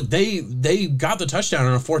 And look, they got the touchdown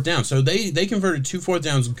on a 4th down. So they converted 2 4th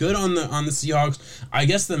downs good on the Seahawks. I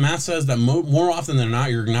guess the math says that more often than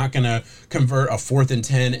not, you're not going to convert a 4th and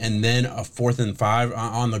 10 and then a 4th and 5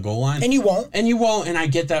 on the goal line. And you won't. And I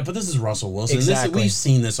get that, but this is Russell Wilson. Exactly. We've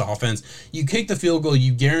seen this offense. You kick the field goal,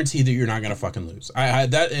 you guarantee that you're not going to fucking lose.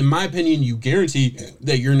 That, in my opinion, you guarantee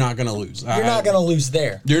that you're not going to lose. You're not going to lose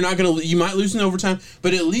there. You're not going to. You might lose in overtime,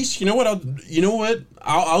 but at least you know what?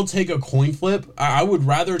 I'll take a coin flip. I would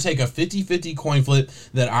rather take a 50-50 coin flip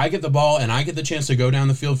that I get the ball and I get the chance to go down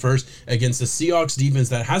the field first against the Seahawks defense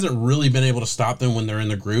that hasn't really been able to stop them when they're in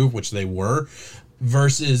the groove, which they were,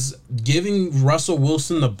 versus giving Russell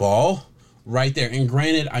Wilson the ball right there. And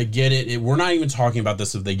granted, I get it. We're not even talking about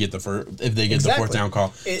this if they get the 4th down call.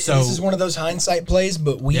 This is one of those hindsight plays,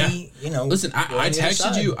 but listen, I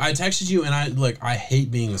texted you and I hate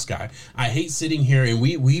being this guy. I hate sitting here and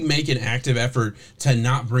we make an active effort to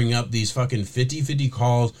not bring up these fucking 50-50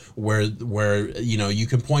 calls where you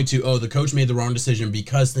can point to, oh, the coach made the wrong decision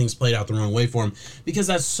because things played out the wrong way for him, because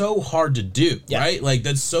that's so hard to do, right? Like,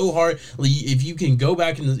 that's so hard. If you can go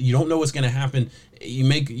back and you don't know what's going to happen, you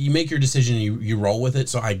make your decision and you roll with it.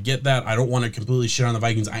 So I get that. I don't want to completely shit on the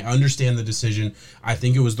Vikings. I understand the decision. I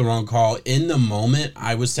think it was the wrong call. In the moment,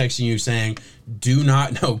 I was texting you saying,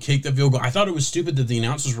 kick the field goal. I thought it was stupid that the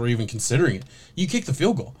announcers were even considering it. You kick the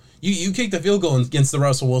field goal. You kick the field goal against the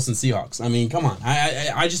Russell Wilson Seahawks. I mean, come on.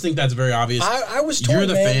 I just think that's very obvious. I was told, you're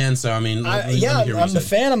the fan, so I mean, I'm the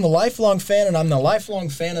fan. I'm the lifelong fan, and I'm the lifelong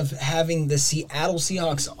fan of having the Seattle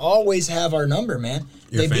Seahawks always have our number, man.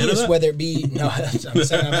 You're they beat us, that? whether it be I'm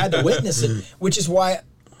saying I've had to witness it, which is why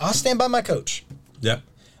I'll stand by my coach. Yeah.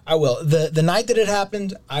 I will. The night that it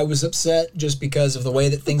happened, I was upset just because of the way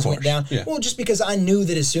that things went down. Yeah. Well, just because I knew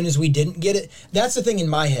that as soon as we didn't get it, that's the thing in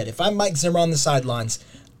my head. If I'm Mike Zimmer on the sidelines,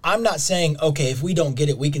 I'm not saying, okay, if we don't get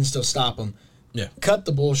it, we can still stop them. Yeah. Cut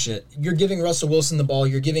the bullshit. You're giving Russell Wilson the ball.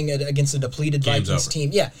 You're giving it against a depleted Vikings team.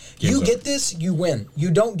 Yeah. You get this, you win. You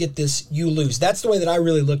don't get this, you lose. That's the way that I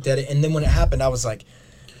really looked at it. And then when it happened, I was like,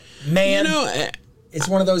 man, it's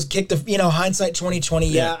one of those hindsight 2020.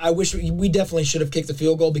 Yeah, I wish we definitely should have kicked the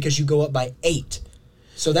field goal because you go up by 8.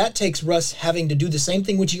 So that takes Russ having to do the same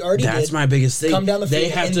thing which he already did. That's my biggest thing. Come down the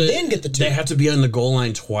field then get the 2. They have to be on the goal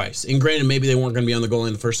line twice. And granted, maybe they weren't going to be on the goal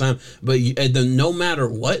line the first time, but no matter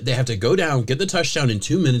what, they have to go down, get the touchdown in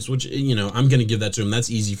 2 minutes, which, I'm going to give that to them.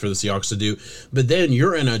 That's easy for the Seahawks to do. But then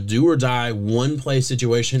you're in a do-or-die, one-play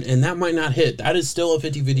situation, and that might not hit. That is still a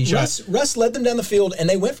 50-50 shot. Russ led them down the field, and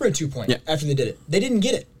they went for a 2-point after they did it. They didn't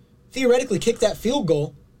get it. Theoretically, kick that field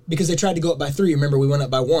goal because they tried to go up by 3. Remember, we went up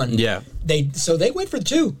by 1. Yeah. So they went for the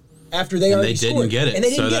 2. After they already scored. Didn't get it. And they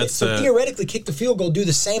didn't get it. So theoretically, kick the field goal, do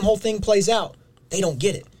the same whole thing plays out. They don't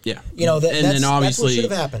get it. Yeah. That's what should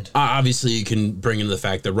have happened. Obviously, you can bring into the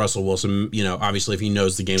fact that Russell Wilson, obviously if he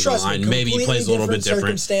knows the game's on the line, maybe he plays a little bit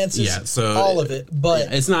different. Circumstances, yeah, so all of it.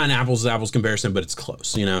 But it's not an apples to apples comparison, but it's close,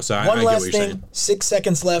 So I one get what last you're thing, saying. 6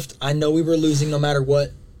 seconds left. I know we were losing no matter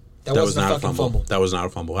what. That was not a fucking fumble. That was not a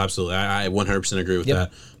fumble. Absolutely. I 100% agree with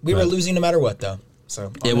that. We were losing no matter what, though.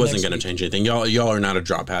 So it wasn't going to change anything. Y'all are not a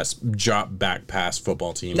drop back pass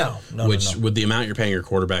football team. No. Which with the amount you're paying your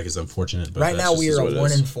quarterback is unfortunate. But right now we are a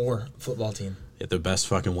 1-4 football team. Yeah, the best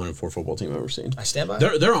fucking 1-4 football team I've ever seen. I stand by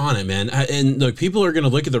it. They're on it, man. And look, people are going to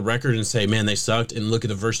look at the record and say, man, they sucked, and look at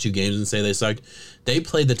the first 2 games and say they sucked. They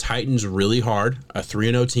played the Titans really hard, a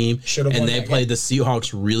 3-0 team, and they played the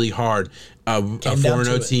Seahawks really hard, a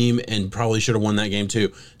 4-0 team, and probably should have won that game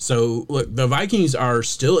too. So look, the Vikings are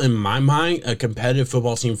still, in my mind, a competitive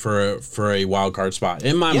football team for a wild card spot.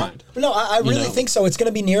 In my mind. No, I really think so. It's going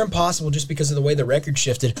to be near impossible just because of the way the record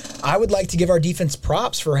shifted. I would like to give our defense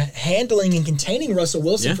props for handling and containing Russell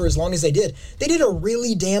Wilson for as long as they did. They did a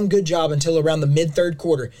really damn good job until around the mid-3rd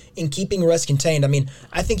quarter in keeping Russ contained. I mean,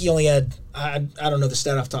 I think he only had I don't know the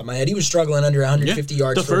stat off the top of my head. He was struggling under 150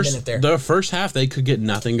 yards for a minute there. The first half, they could get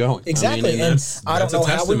nothing going. Exactly. I don't know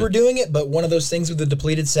how we were doing it, but one of those things with the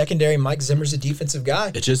depleted secondary, Mike Zimmer's a defensive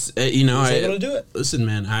guy. It just, you know, he was able to do it. Listen,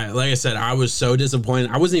 man, like I said, I was so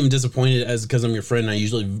disappointed. I wasn't even disappointed because I'm your friend and I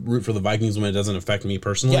usually root for the Vikings when it doesn't affect me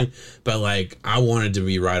personally. Yeah. But, like, I wanted to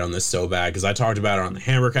be right on this so bad because I talked about it on the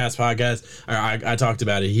Hammercast podcast. I talked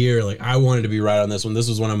about it here. Like, I wanted to be right on this one. This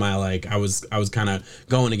was one of my, like, I was kind of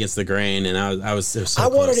going against the grain, and I was so I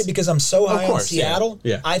wanted it because I'm so high on Seattle.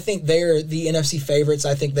 Yeah. I think they're the NFC favorites.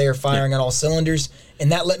 I think they are firing on all cylinders,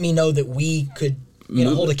 and that let me know that we could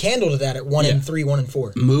hold a candle to that at 1-3,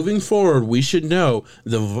 1-4. Moving forward, we should know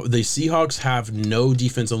the Seahawks have no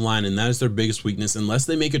defensive line, and that is their biggest weakness. Unless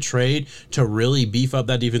they make a trade to really beef up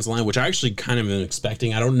that defensive line, which I actually kind of am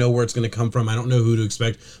expecting. I don't know where it's going to come from. I don't know who to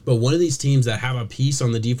expect. But one of these teams that have a piece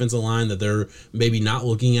on the defensive line that they're maybe not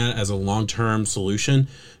looking at as a long-term solution,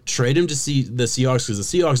 trade him to see the Seahawks because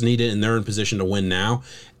the Seahawks need it, and they're in position to win now.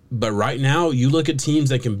 But right now, you look at teams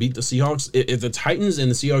that can beat the Seahawks. If the Titans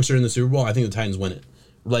and the Seahawks are in the Super Bowl, I think the Titans win it.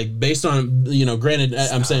 Like, based on, granted,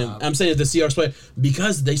 I'm saying if the Seahawks play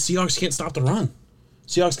because the Seahawks can't stop the run.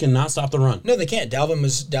 Seahawks cannot stop the run. No, they can't. Dalvin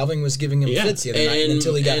was giving him fits the other night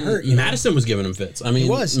until he got hurt. Madison was giving him fits. I mean,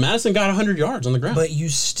 Madison got 100 yards on the ground. But you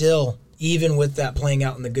still, even with that playing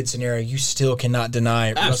out in the good scenario, you still cannot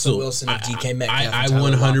deny Russell Wilson and DK Metcalf. I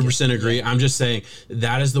 100% agree. Yeah. I'm just saying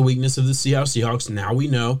that is the weakness of the Seahawks. Now we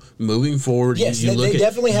know moving forward. Yes, they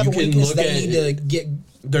definitely have a weakness they need to get.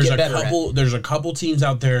 There's a couple teams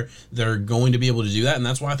out there that are going to be able to do that, and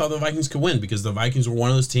that's why I thought the Vikings could win, because the Vikings were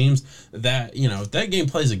one of those teams that, if that game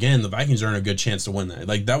plays again, the Vikings are in a good chance to win that.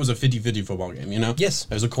 Like, that was a 50-50 football game, Yes.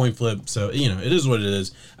 It was a coin flip, so, it is what it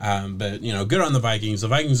is. But, good on the Vikings. The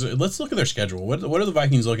Vikings, let's look at their schedule. What are the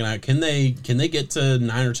Vikings looking at? Can they get to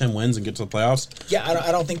 9 or 10 wins and get to the playoffs? Yeah,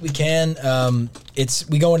 I don't think we can.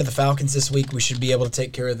 We go into the Falcons this week. We should be able to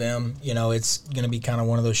take care of them. It's going to be kind of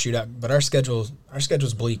one of those shootout. But our schedule's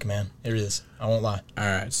bleak, man. It is. I won't lie. All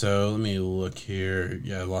right, so let me look here.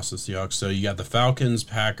 Yeah, I lost the Seahawks. So you got the Falcons,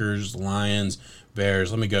 Packers, Lions,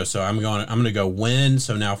 Bears. Let me go. So I'm going to go win.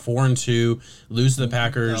 So now 4-2. Lose to the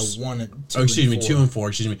Packers. 2-4.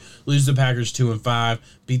 Excuse me. Lose to the Packers 2-5.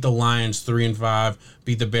 Beat the Lions 3-5.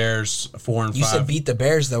 Beat the Bears 4-5. You said beat the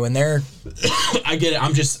Bears though, and they're. I get it.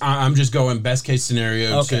 I'm just going best case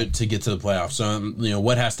scenario to get to the playoffs. So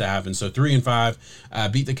what has to happen. So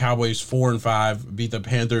 3-5. Beat the Cowboys 4-5. Beat the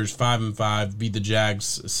Panthers 5-5. Beat the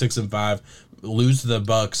Jags 6-5. Lose to the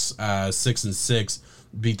Bucks 6-6.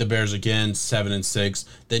 Beat the Bears again 7-6.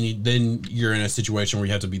 Then you're in a situation where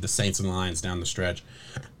you have to beat the Saints and the Lions down the stretch.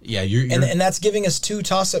 Yeah, and that's giving us 2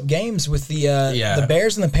 toss-up games with the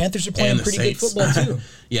Bears and the Panthers are playing pretty good football too.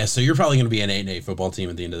 Yeah, so you're probably going to be an 8-8 football team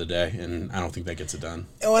at the end of the day, and I don't think that gets it done.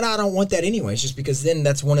 Oh, and I don't want that anyways, just because then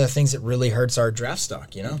that's one of the things that really hurts our draft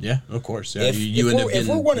stock. Yeah, of course. Yeah, if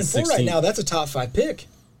we're 1-4 right now, that's a top 5 pick.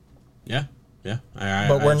 Yeah. Yeah,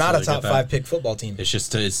 but we're not a top 5 pick football team. It's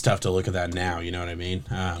just it's tough to look at that now. You know what I mean?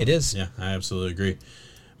 It is. Yeah, I absolutely agree.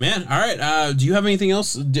 Man, all right. Do you have anything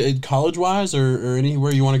else college wise or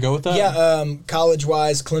anywhere you want to go with that? Yeah, college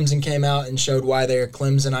wise, Clemson came out and showed why they're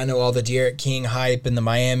Clemson. I know all the D'Eriq King hype and the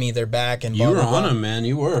Miami, they're back and. You were on them, man.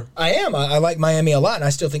 You were. I am. I like Miami a lot, and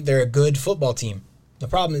I still think they're a good football team. The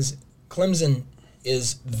problem is Clemson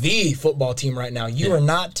is the football team right now. You are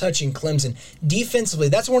not touching Clemson. Defensively,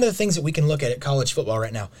 that's one of the things that we can look at college football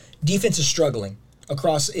right now. Defense is struggling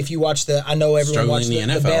across. If you watch I know everyone watched the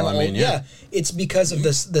NFL. Bama, it's because of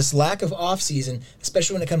this lack of offseason,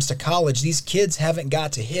 especially when it comes to college. These kids haven't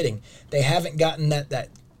got to hitting. They haven't gotten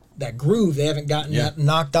that groove. They haven't gotten that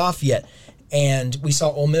knocked off yet. And we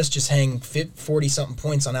saw Ole Miss just hang 40-something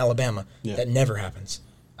points on Alabama. Yeah. That never happens.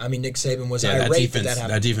 I mean, Nick Saban was irate that happened.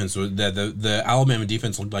 That defense, the Alabama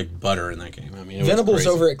defense looked like butter in that game. I mean, Venables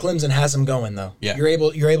over at Clemson has them going though. Yeah, you're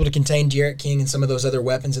able to contain D'Eriq King and some of those other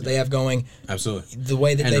weapons that they have going. Absolutely, the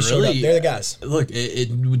way that they showed up, they're the guys. Look,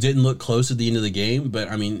 it didn't look close at the end of the game, but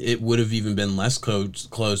I mean, it would have even been less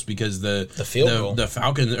close because the field goal, the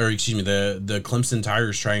Falcons, or excuse me, the Clemson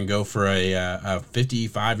Tigers try and go for a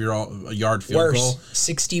 55-yard field goal.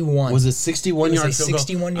 61. Was it 61-yard field goal?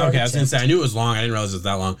 61-yard. Okay, I was gonna say I knew it was long. I didn't realize it was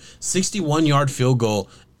that long. 61-yard field goal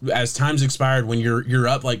as time's expired when you're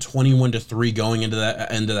up like 21-3 going into that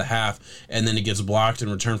end of the half, and then it gets blocked and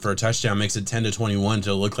returned for a touchdown, makes it 10-21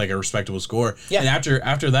 to look like a respectable score. Yeah. And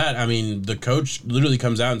after that, I mean, the coach literally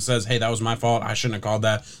comes out and says, "Hey, that was my fault. I shouldn't have called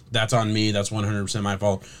that. That's on me. That's 100% my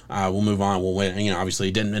fault. We'll move on. We'll win." And, obviously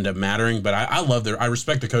it didn't end up mattering, but I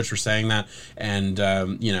respect the coach for saying that, and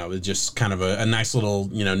it's just kind of a nice little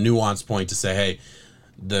nuance point to say, hey,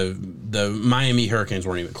 the Miami Hurricanes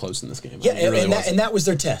weren't even close in this game. Yeah, It really and that was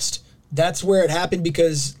their test. That's where it happened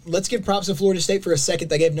because let's give props to Florida State for a second.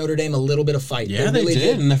 They gave Notre Dame a little bit of fight. Yeah, they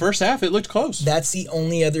did. In the first half, it looked close. That's the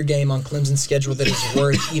only other game on Clemson's schedule that is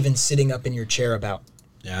worth even sitting up in your chair about.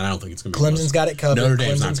 Yeah, and I don't think it's going to be Clemson's close. got it covered. Notre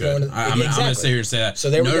Dame's Clemson's not good. I'm going to sit here and say that.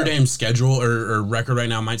 So there we Notre go. Dame's schedule or record right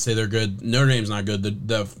now might say they're good. Notre Dame's not good.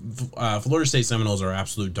 The Florida State Seminoles are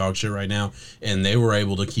absolute dog shit right now, and they were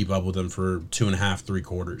able to keep up with them for 2.5, 3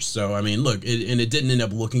 quarters. So, I mean, look, it didn't end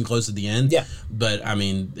up looking close at the end. Yeah. But, I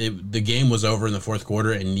mean, the game was over in the fourth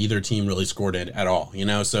quarter, and neither team really scored it at all. You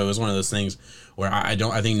know, so it was one of those things where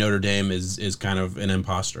I think Notre Dame is kind of an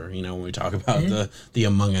imposter, you know, when we talk about the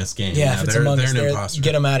Among Us game. Yeah, if it's Among Us, an imposter.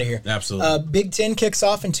 get them out of here. Absolutely. Big Ten kicks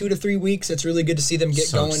off in 2 to 3 weeks. It's really good to see them get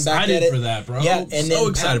So going back at it. excited for that, bro. Yeah, and So then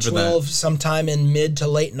excited for Pac-12 that. sometime in mid to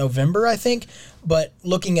late November, I think. But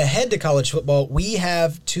looking ahead to college football, we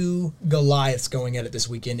have 2 Goliaths going at it this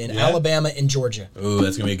weekend in Alabama and Georgia. Ooh,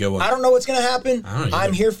 that's going to be a good one. I don't know what's going to happen. I don't either.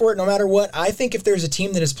 I'm here for it no matter what. I think if there's a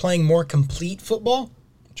team that is playing more complete football,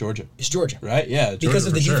 Georgia. it's Georgia. Right? Yeah. Georgia, Because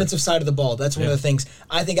of the for sure. defensive side of the ball. That's one of the things.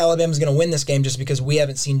 I think Alabama's going to win this game just because we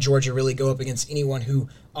haven't seen Georgia really go up against anyone who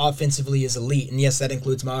offensively is elite. And yes, that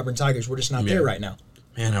includes my Auburn Tigers. We're just not there right now.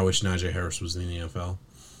 Man, I wish Najee Harris was in the NFL.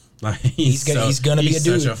 Like, He's gonna be a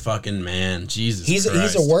dude. Such a fucking man. Jesus He's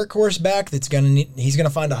Christ. a workhorse back that's he's gonna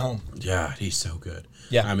find a home. Yeah, he's so good.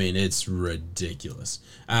 Yeah. I mean, it's ridiculous.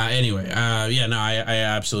 Anyway, I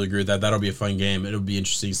absolutely agree with that. That'll be a fun game. It'll be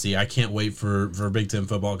interesting to see. I can't wait for Big Ten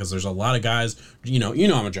football because there's a lot of guys. You know,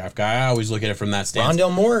 I'm a draft guy. I always look at it from that stance.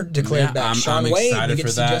 Rondale Moore declared back. I'm Sean Wade. excited We get for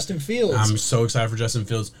to see that. Justin Fields. I'm so excited for Justin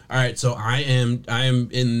Fields. All right, so I am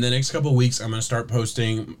in the next couple of weeks. I'm going to start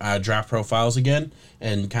posting draft profiles again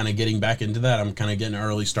and kind of getting back into that. I'm kind of getting an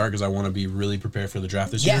early start because I want to be really prepared for the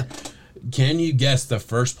draft this year. Can you guess the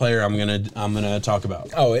first player I'm gonna talk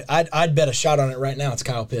about? Oh, I'd bet a shot on it right now. It's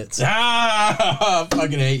Kyle Pitts. I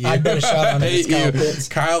fucking hate you. I'd bet a shot on it. It's Kyle Pitts.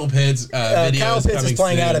 Kyle Pitts video Kyle is Pitts coming is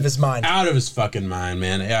playing soon. out of his mind. Out of his fucking mind,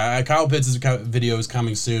 man. Yeah, Kyle Pitts' video is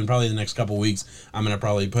coming soon. Probably the next couple weeks. I'm gonna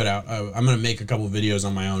probably put out. I'm gonna make a couple videos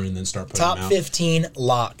on my own and then start putting Top them out. 15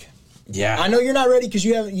 lock. Yeah. I know you're not ready because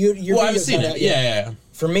you haven't. Your Well, I haven't video's seen not it. out yet. Yeah.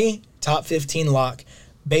 For me, top 15 lock.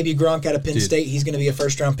 Baby Gronk out of Penn State. He's going to be a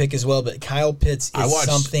first-round pick as well. But Kyle Pitts is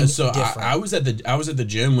something different. I was at the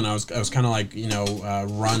gym when I was kind of like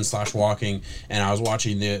run / walking, and I was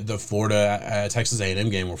watching the Florida Texas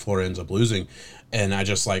A&M game where Florida ends up losing, and I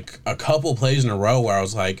just like a couple plays in a row where I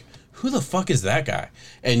was like, who the fuck is that guy?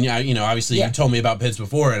 And obviously you told me about Pitts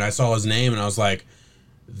before, and I saw his name, and I was like,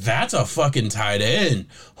 that's a fucking tight end.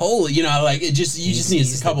 Holy, it just you just need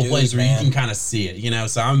a couple plays where you can kind of see it,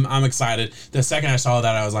 So I'm excited. The second I saw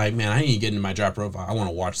that, I was like, man, I need to get into my draft profile. I want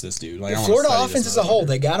to watch this dude. Like, the Florida offense as a whole,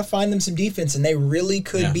 they got to find them some defense, and they really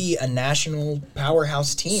could be a national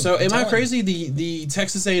powerhouse team. So am I crazy? The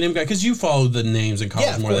Texas A&M guy, because you follow the names in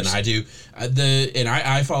college more than I do.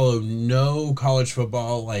 I follow no college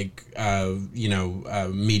football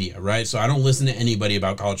media, right? So I don't listen to anybody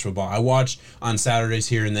about college football. I watch on Saturdays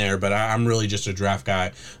here and there, but I'm really just a draft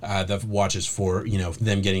guy that watches for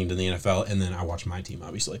them getting into the NFL, and then I watch my team,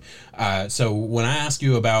 obviously. So when I ask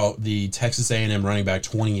you about the Texas A&M running back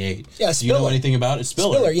 28, do you know anything about it?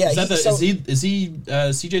 Spiller, yeah. Is he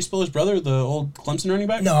C.J. Spiller's brother, the old Clemson running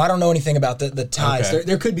back? No, I don't know anything about the ties. Okay.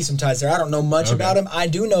 There could be some ties there. I don't know much about him. I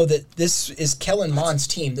do know that this is Kellen Mond's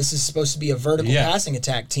team. This is supposed to be a vertical passing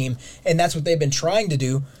attack team, and that's what they've been trying to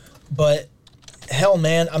do. But hell,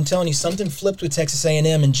 man, I'm telling you, something flipped with Texas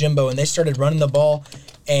A&M and Jimbo, and they started running the ball,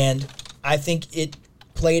 and I think it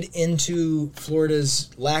played into Florida's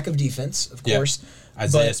lack of defense, of course.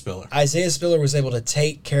 Isaiah Spiller. Isaiah Spiller was able to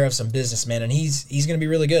take care of some business, man, and he's going to be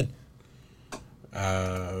really good.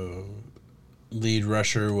 Lead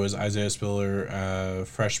rusher was Isaiah Spiller,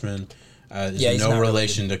 freshman. He's no not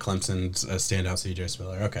relation to Clemson's standout C.J.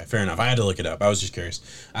 Spiller. Okay, fair enough. I had to look it up. I was just curious.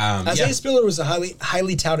 Isaiah Spiller was a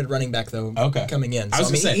highly touted running back, though, coming in. So, I was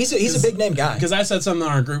gonna say, he's a big name guy. Because I said something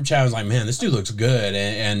on our group chat. I was like, man, this dude looks good.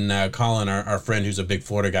 And Colin, our friend who's a big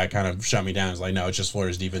Florida guy, kind of shut me down. He's like, no, it's just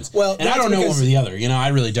Florida's defense. Well, and I don't know one or the other. I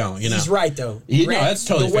really don't. He's right, though. That's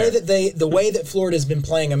totally fair. The way that Florida's been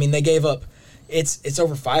playing, I mean, they gave up, it's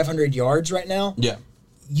over 500 yards right now. Yeah.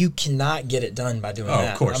 You cannot get it done by doing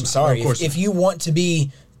that. Of course I'm not. sorry. Of course if you want to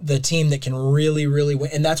be the team that can really, really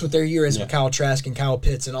win, and that's what their year is with Kyle Trask and Kyle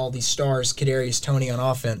Pitts and all these stars, Kadarius Toney on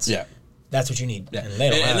offense. Yeah. That's what you need. Yeah. And they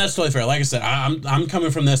don't have and that's totally fair. Like I said, I'm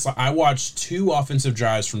coming from this. I watched 2 offensive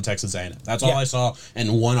drives from Texas A&M. That's all I saw,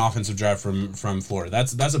 and 1 offensive drive from Florida.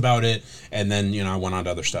 That's about it. And then I went on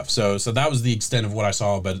to other stuff. So that was the extent of what I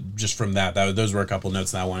saw. But just from those were a couple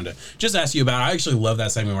notes that I wanted to just ask you about. I actually love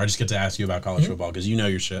that segment where I just get to ask you about college football because you know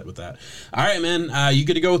your shit with that. All right, man. You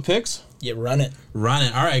good to go with picks? Yeah, run it. Run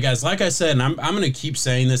it. All right, guys. Like I said, and I'm going to keep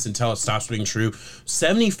saying this until it stops being true.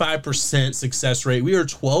 75% success rate. We are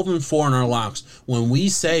 12-4 in our locks. When we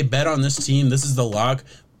say bet on this team, this is the lock.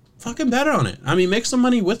 Fucking bet on it. I mean, make some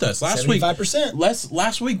money with us. Last 75%.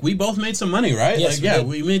 Last week we both made some money, right? Yes,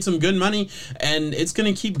 we made some good money, and it's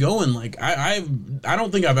gonna keep going. Like I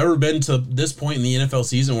don't think I've ever been to this point in the NFL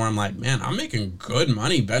season where I'm like, man, I'm making good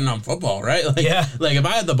money betting on football, right? Like, like if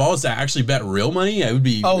I had the balls to actually bet real money, it would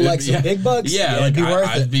be big bucks. Yeah, it'd be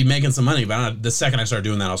worth it. I'd be making some money, but the second I start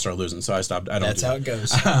doing that, I'll start losing. So I stopped. I don't. That's how it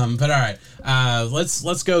goes. But all right,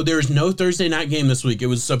 let's go. There's no Thursday night game this week. It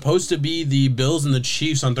was supposed to be the Bills and the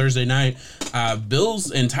Chiefs on Thursday night.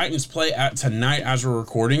 Bills and Titans play tonight as we're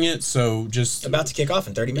recording it, so just about to kick off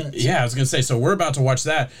in 30 minutes. Yeah, I was gonna say, so we're about to watch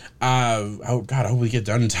that. Oh God, I hope we get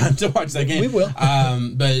done in time to watch that game. We will.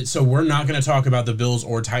 But so we're not gonna talk about the Bills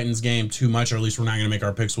or Titans game too much, or at least we're not gonna make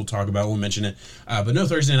our picks. We'll mention it. But no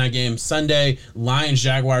Thursday night game. Sunday, Lions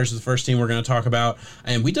Jaguars is the first team we're gonna talk about,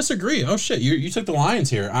 and we disagree. Oh shit, you took the Lions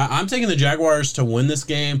here. I'm taking the Jaguars to win this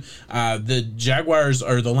game.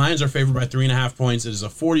 The Lions are favored by 3.5 points. It is a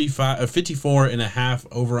 54.5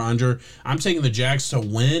 over under. I'm taking the Jags to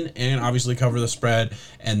win and obviously cover the spread,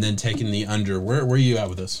 and then taking the under. Where are you at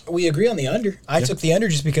with this? We agree on the under. I took the under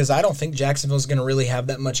just because I don't think Jacksonville's going to really have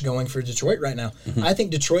that much going for Detroit right now. I think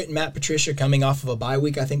Detroit and Matt Patricia coming off of a bye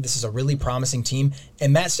week, I think this is a really promising team,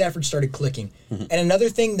 and Matt Stafford started clicking. And another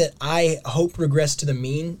thing that I hope regressed to the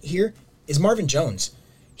mean here is Marvin Jones.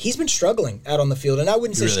 He's been struggling out on the field, and I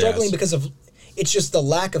wouldn't say really struggling because of it's just the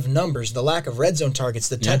lack of numbers, the lack of red zone targets,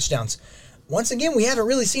 the touchdowns. Once again, we haven't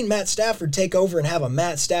really seen Matt Stafford take over and have a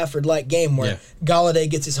Matt Stafford-like game where Galladay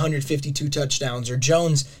gets his 152 touchdowns or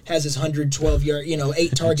Jones has his 112-yard,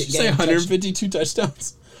 8-target game. Did you say 152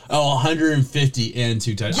 touchdowns? Oh, 150 and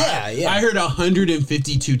 2 touchdowns. Yeah. I heard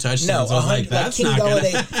 152 touchdowns. No, I was like, that's not going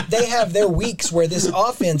to... They have their weeks where this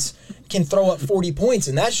offense can throw up 40 points,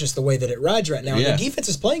 and that's just the way that it rides right now. And the defense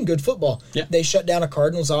is playing good football. They shut down a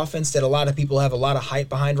Cardinals offense that a lot of people have a lot of hype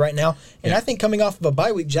behind right now. And I think coming off of a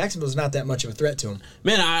bye week, Jacksonville's not that much of a threat to them.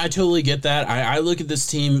 Man, I totally get that. I look at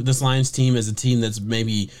this Lions team, as a team that's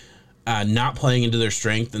maybe not playing into their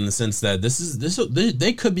strength in the sense that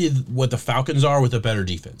they could be what the Falcons are with a better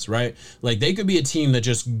defense, right? Like they could be a team that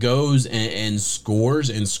just goes and scores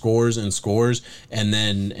and scores and scores, and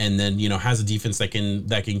then has a defense that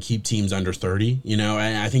can keep teams under 30.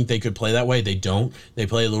 And I think they could play that way. They don't. They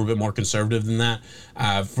play a little bit more conservative than that.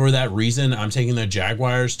 For that reason, I'm taking the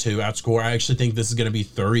Jaguars to outscore. I actually think this is going to be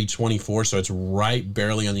 30-24, so it's right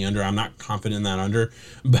barely on the under. I'm not confident in that under,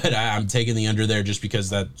 but I'm taking the under there just because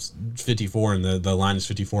that's 54 and the line is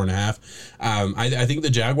 54.5. I think the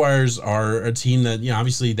Jaguars are a team that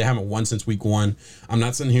obviously they haven't won since week 1. I'm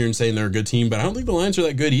not sitting here and saying they're a good team, but I don't think the Lions are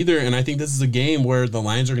that good either, and I think this is a game where the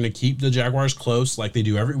Lions are going to keep the Jaguars close like they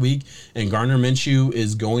do every week, and Gardner Minshew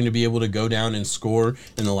is going to be able to go down and score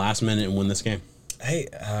in the last minute and win this game. Hey,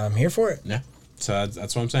 I'm here for it. Yeah, so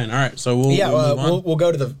that's what I'm saying. All right, so we'll move on. We'll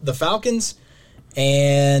go to the Falcons.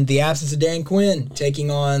 And the absence of Dan Quinn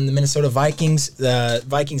taking on the Minnesota Vikings. The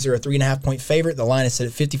Vikings are a 3.5-point favorite. The line is set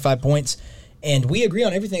at 55 points. And we agree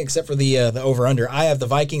on everything except for the over-under. I have the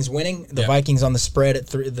Vikings winning. The Vikings on the spread at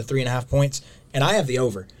the 3.5 points. And I have the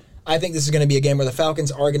over. I think this is going to be a game where the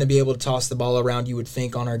Falcons are going to be able to toss the ball around, you would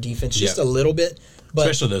think, on our defense just a little bit. But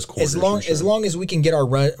especially those quarters. As long as we can get our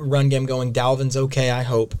run game going, Dalvin's okay, I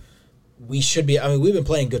hope. We should be. I mean, we've been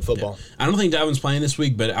playing good football. I don't think Dalvin's playing this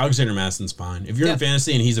week, but Alexander Madison's fine. If you're in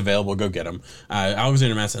fantasy and he's available, go get him.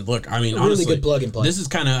 Alexander Madison. Look, I mean, honestly, really good plug and play. This is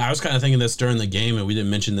I was kind of thinking this during the game, and we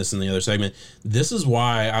didn't mention this in the other segment. This is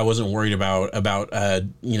why I wasn't worried about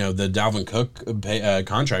the Dalvin Cook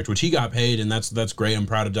contract, which he got paid, and that's great. I'm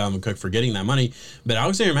proud of Dalvin Cook for getting that money. But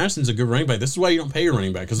Alexander Madison's a good running back. This is why you don't pay your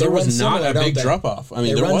running back, because there was not a big drop off. I mean,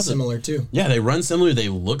 they there run wasn't. Similar too. Yeah, they run similar. They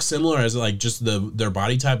look similar, as like just their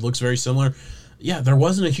body type looks very similar. yeah, there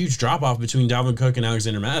wasn't a huge drop off between Dalvin Cook and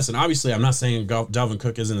Alexander Madison. Obviously, I'm not saying Dalvin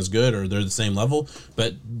Cook isn't as good or they're the same level,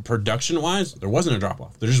 but production wise, there wasn't a drop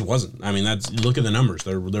off. There just wasn't. I mean, look at the numbers.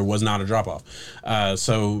 There was not a drop off.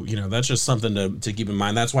 So that's just something to keep in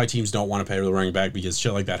mind. That's why teams don't want to pay the running back, because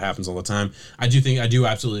shit like that happens all the time. I do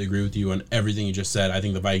absolutely agree with you on everything you just said. I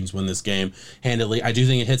think the Vikings win this game handily. I do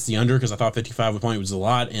think it hits the under, because I thought 55 point was a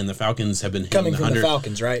lot, and the Falcons have been hitting coming the from under. the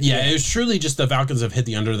Falcons, right? Yeah, it was truly just the Falcons have hit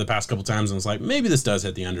the under the past couple times, and it's like, maybe this does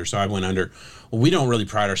hit the under, so I went under. Well, we don't really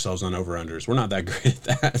pride ourselves on over-unders. We're not that great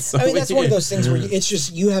at that. So I mean, that's one of those things where it's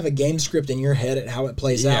just you have a game script in your head at how it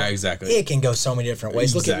plays out. Yeah, exactly. It can go so many different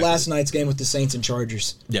ways. Look at last night's game with the Saints and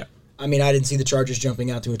Chargers. Yeah. I mean, I didn't see the Chargers jumping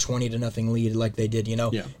out to a 20-0 lead like they did,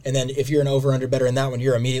 Yeah. And then if you're an over-under better in that one,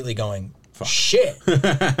 you're immediately going, shit,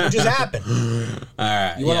 what just happened? All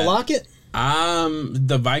right. You want to lock it?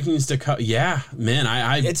 The Vikings to cut. Yeah, man.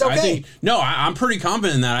 It's okay. I think, I'm pretty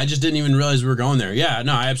confident in that. I just didn't even realize we were going there. Yeah,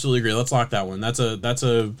 no, I absolutely agree. Let's lock that one. That's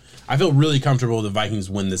a. I feel really comfortable the Vikings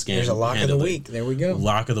win this game. There's a lock handily. Of the week. There we go.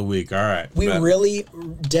 Lock of the week. All right. We really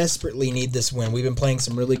desperately need this win. We've been playing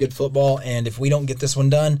some really good football, and if we don't get this one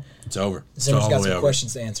done, it's over. Zimmer's got some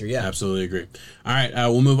questions to answer. Yeah, absolutely agree. All right,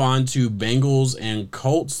 we'll move on to Bengals and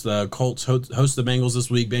Colts. The Colts host the Bengals this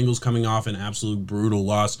week. Bengals coming off an absolute brutal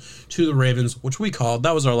loss to the Ravens, which we called.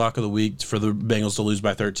 That was our lock of the week for the Bengals to lose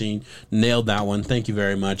by 13. Nailed that one. Thank you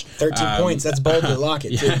very much. 13 points. That's bold to lock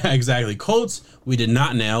it. Yeah, too. Exactly. Colts, we did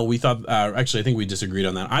not nail. We thought, actually, I think we disagreed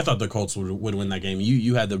on that. I thought the Colts would win that game.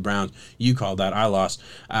 You had the Browns. You called that. I lost.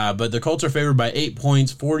 But the Colts are favored by 8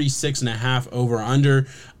 points, 46.5 over under.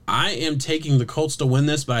 I am taking the Colts to win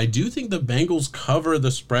this, but I do think the Bengals cover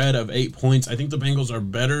the spread of 8 points. I think the Bengals are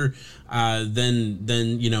better than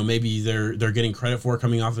maybe they're getting credit for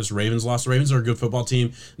coming off this Ravens loss. The Ravens are a good football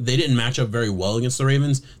team. They didn't match up very well against the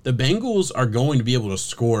Ravens. The Bengals are going to be able to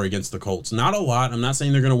score against the Colts. Not a lot. I'm not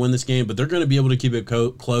saying they're going to win this game, but they're going to be able to keep it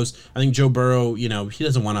close. I think Joe Burrow, he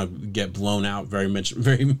doesn't want to get blown out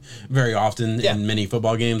very often in many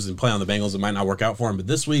football games and play on the Bengals. It might not work out for him, but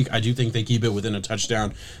this week I do think they keep it within a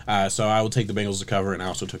touchdown. So I will take the Bengals to cover, and I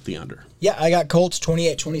also took the under. Yeah, I got Colts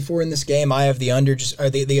 28-24 in this game. I have the under,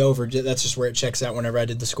 the over. That's just where it checks out whenever I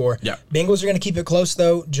did the score. Yeah. Bengals are going to keep it close,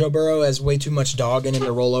 though. Joe Burrow has way too much dog in him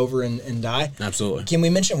to roll over and die. Absolutely. Can we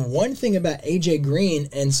mention one thing about A.J. Green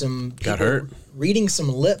and some people got hurt? Reading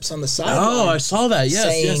some lips on the sideline? Oh, I saw that.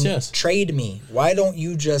 Yes. Trade me. Why don't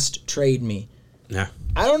you just trade me? Yeah.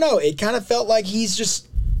 I don't know. It kind of felt like he's just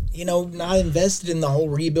not invested in the whole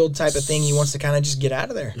rebuild type of thing. He wants to kind of just get out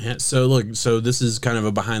of there. Yeah, so this is kind of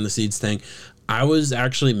a behind the scenes thing. I was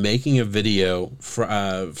actually making a video for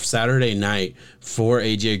Saturday night for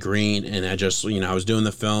AJ Green, and I just, I was doing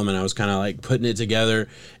the film and I was kind of like putting it together,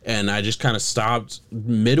 and I just kind of stopped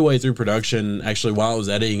midway through production, actually while I was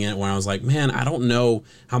editing it, when I was like, man, I don't know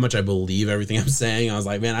how much I believe everything I'm saying. I was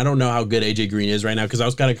like, man, I don't know how good AJ Green is right now, because I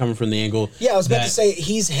was kind of coming from the angle. Yeah, I was about to say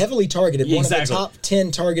he's heavily targeted, one of the top 10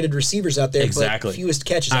 targeted receivers out there, but fewest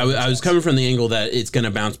catches. I was coming from the angle that it's going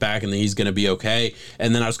to bounce back and that he's going to be okay,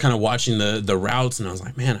 and then I was kind of watching the routes, and I was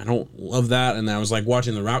like, man, I don't love that, and I was like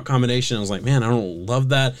watching the route combination, I was like, man, I don't love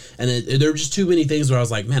that, and there were just too many things where I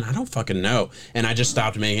was like, man, I don't fucking know, and I just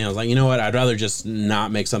stopped making it. I was like, you know what, I'd rather just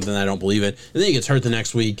not make something that I don't believe in. And then he gets hurt the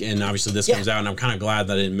next week, and obviously this comes out, and I'm kind of glad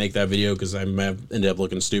that I didn't make that video, because I may have ended up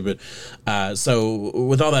looking stupid. So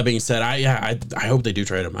with all that being said, I hope they do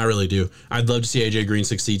trade him. I really do. I'd love to see AJ Green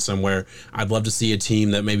succeed somewhere. I'd love to see a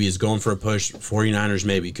team that maybe is going for a push. 49ers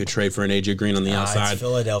maybe could trade for an AJ Green on the outside. It's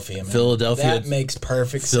Philadelphia, man. Philadelphia. That makes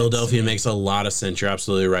perfect sense. Philadelphia makes a lot of sense. You're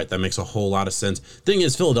absolutely right. That makes a whole lot of sense. Thing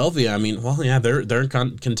is, Philadelphia, I mean, well, yeah, they're in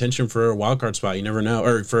contention for a wild card spot. You never know,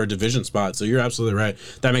 or for a division spot. So you're absolutely right.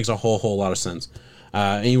 That makes a whole lot of sense.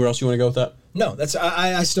 Anywhere else you want to go with that? No,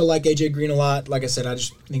 I still like AJ Green a lot. Like I said, I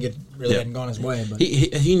just think it really hadn't gone his way. But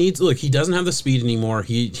he needs, look, he doesn't have the speed anymore.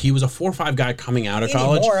 He was a 4.5 guy coming out of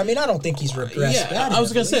college. I mean, I don't think he's regressed. I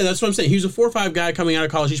was gonna say, that's what I'm saying. He was a 4.5 guy coming out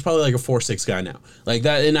of college. He's probably like a 4.6 guy now. Like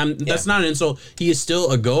that, and that's not an insult. He is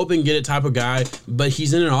still a go up and get it type of guy, but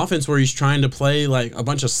he's in an offense where he's trying to play like a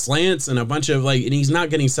bunch of slants and a bunch of and he's not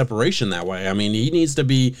getting separation that way. I mean, he needs to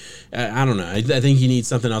be. I don't know. I think he needs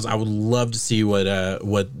something else. I would love to see what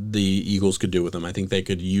the Eagles could do with him. I think they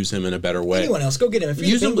could use him in a better way. Anyone else, go get him. If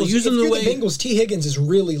you're the Bengals, T. Higgins has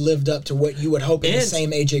really lived up to what you would hope in the same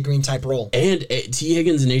AJ Green type role. And T.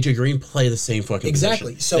 Higgins and AJ Green play the same fucking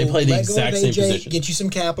position. So they play the exact same position. Get you some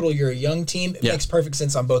capital. You're a young team. It makes perfect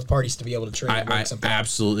sense on both parties to be able to trade. I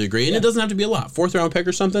absolutely agree, and it doesn't have to be a lot. 4th round pick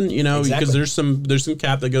or something, because there's some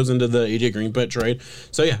cap that goes into the AJ Green trade.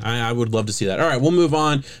 So yeah, I would love to see that. All right, we'll move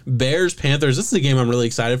on. Bears Panthers. This is a game I'm really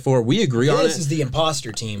excited for. We agree on it. This is the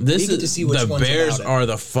imposter team. We get to see which the one's Bears about it. are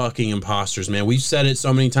the fucking imposters, man. We've said it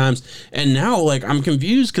so many times, and now like I'm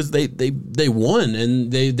confused because they won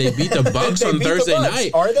and they beat the Bucks on beat the Thursday Bucks.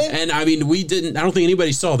 night. Are they? And I mean, we didn't. I don't think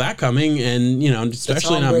anybody saw that coming, and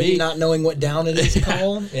especially Tom not Brady me. not knowing what down it is to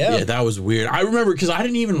call. Yeah, that was weird. I remember because I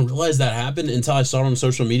didn't even realize that happened until I saw it on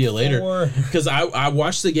social media later. Because I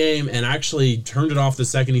watched the game and actually turned it off the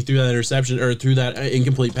second he threw that interception or threw that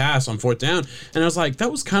incomplete pass on fourth down, and I was like,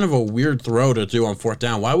 that was kind of a weird throw to do on fourth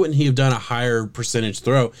down. Why wouldn't he have done a higher percentage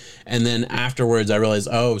throw? And then afterwards, I realized,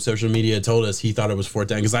 oh, social media told us he thought it was fourth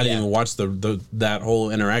down because I didn't even watch that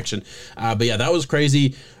whole interaction. But yeah, that was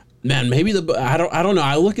crazy. Man, maybe I don't know.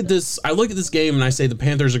 I look at this game and I say the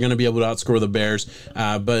Panthers are going to be able to outscore the Bears,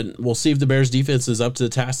 but we'll see if the Bears defense is up to the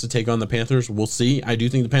task to take on the Panthers. We'll see. I do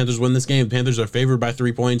think the Panthers win this game. The Panthers are favored by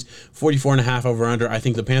 3 points, 44.5 over under. I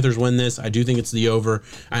think the Panthers win this. I do think it's the over,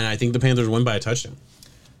 and I think the Panthers win by a touchdown.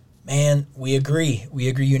 Man, we agree. We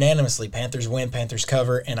agree unanimously. Panthers win, Panthers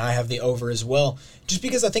cover, and I have the over as well. Just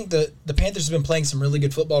because I think the Panthers have been playing some really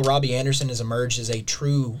good football. Robbie Anderson has emerged as a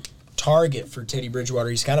true target for Teddy Bridgewater.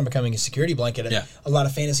 He's kind of becoming a security blanket. Yeah. A lot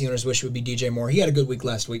of fantasy owners wish it would be DJ Moore. He had a good week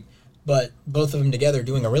last week, but both of them together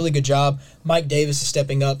doing a really good job. Mike Davis is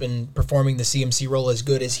stepping up and performing the CMC role as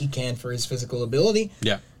good as he can for his physical ability.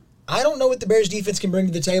 Yeah. I don't know what the Bears defense can bring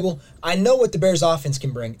to the table. I know what the Bears offense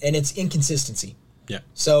can bring, and it's inconsistency. Yeah.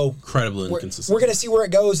 So incredible inconsistency. We're going to see where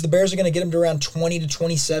it goes. The Bears are going to get them to around 20 to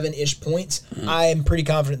 27-ish points. I'm pretty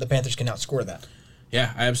confident the Panthers can outscore that.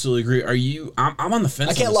 Yeah, I absolutely agree. I'm on the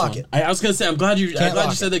fence. I can't lock it. I was gonna say I'm glad you said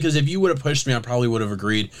that because if you would have pushed me, I probably would have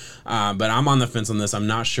agreed. But I'm on the fence on this. I'm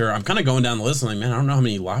not sure. I'm kind of going down the list. I'm like, man, I don't know how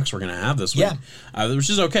many locks we're gonna have this week. Which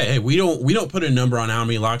is okay. Hey, we don't put a number on how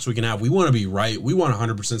many locks we can have. We want to be right. We want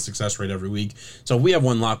 100% success rate every week. So if we have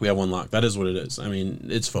one lock, we have one lock. That is what it is. I mean,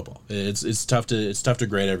 it's football. It's tough to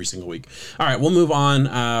grade every single week. All right, we'll move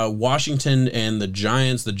on. Washington and the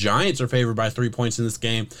Giants. The Giants are favored by 3 points in this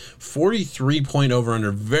game. 43-point over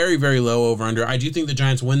under. Very, very low over under. I do think the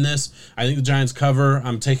Giants win this. I think the Giants cover.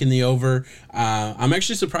 I'm taking the over. I'm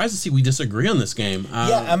actually surprised to see we disagree on this game.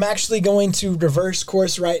 I'm actually going to reverse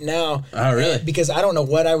course right now. Oh, really? Because I don't know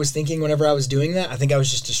what I was thinking whenever I was doing that. I think I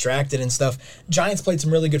was just distracted and stuff. Giants played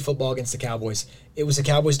some really good football against the Cowboys. It was a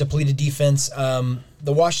Cowboys depleted defense. The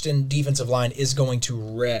Washington defensive line is going to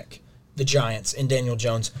wreck the Giants and Daniel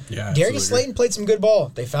Jones. Yeah, Darius Slayton played some good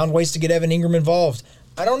ball. They found ways to get Evan Ingram involved.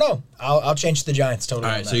 I don't know. I'll change the Giants totally.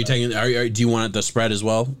 All right, so you're taking. Do you want the spread as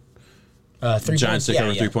well? 3 Giants points. to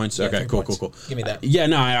cover 3 points. Yeah, Okay, 3 cool. Give me that. Yeah,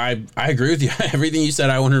 no, I agree with you. Everything you said,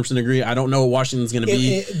 I 100% agree. I don't know what Washington's going to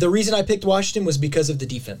be. The reason I picked Washington was because of the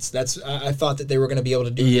defense. I thought that they were going to be able to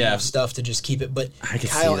do enough stuff to just keep it. But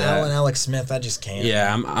Kyle Allen, Alex Smith, I just can't.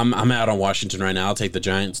 Yeah, I'm out on Washington right now. I'll take the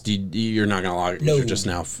Giants. You're not going to lock it. No. You're just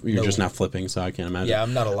now flipping, so I can't imagine. Yeah,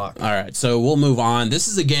 I'm not a lock. All right, so we'll move on. This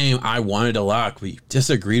is a game I wanted to lock, but you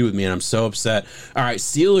disagreed with me, and I'm so upset. All right,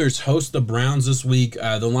 Steelers host the Browns this week.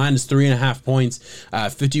 The line is 3.5 points.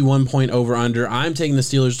 51-point over under. I'm taking the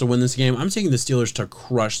Steelers to win this game. I'm taking the Steelers to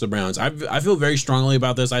crush the Browns. I feel very strongly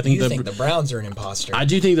about this. I think the Browns are an imposter. I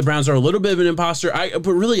do think the Browns are a little bit of an imposter.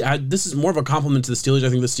 But really, this is more of a compliment to the Steelers. I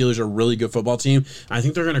think the Steelers are a really good football team. I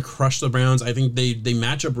think they're going to crush the Browns. I think they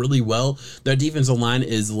match up really well. Their defensive line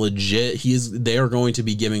is legit. They are going to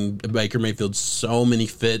be giving Baker Mayfield so many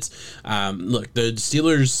fits. Look, the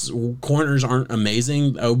Steelers corners aren't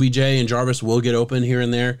amazing. OBJ and Jarvis will get open here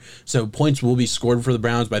and there, so points will be scored for the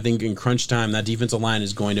Browns, but I think in crunch time, that defensive line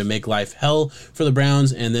is going to make life hell for the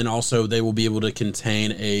Browns, and then also they will be able to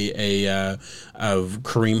contain a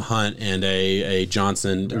Kareem Hunt and a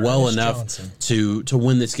Johnson enough to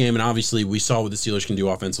win this game. And obviously, we saw what the Steelers can do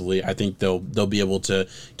offensively. I think they'll be able to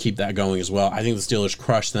keep that going as well. I think the Steelers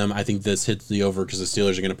crush them. I think this hits the over because the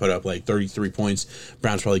Steelers are going to put up like 33 points.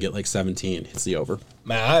 Browns probably get like 17. Hits the over.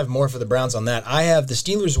 Man, I have more for the Browns on that. I have the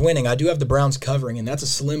Steelers winning. I do have the Browns covering, and that's a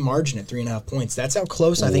slim margin at 3.5 points. That's how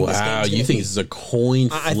close I think this game is going to be. Wow, you think this is a coin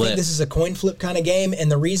flip? I think this is a coin flip kind of game,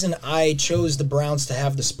 and the reason I chose the Browns to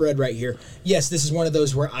have the spread right here, yes, this is one of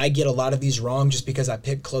those where I get a lot of these wrong just because I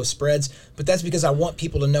pick close spreads, but that's because I want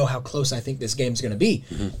people to know how close I think this game's going to be.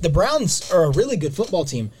 Mm-hmm. The Browns are a really good football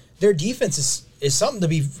team. Their defense is something to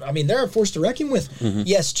be, they're a force to reckon with. Mm-hmm.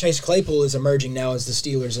 Yes, Chase Claypool is emerging now as the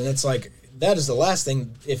Steelers, and it's like, that is the last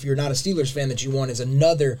thing, if you're not a Steelers fan, that you want is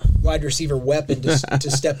another wide receiver weapon to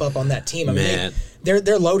step up on that team. I mean,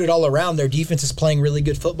 they're loaded all around. Their defense is playing really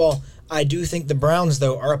good football. I do think the Browns,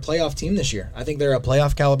 though, are a playoff team this year. I think they're a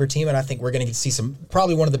playoff caliber team, and I think we're going to see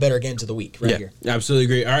probably one of the better games of the week here. Absolutely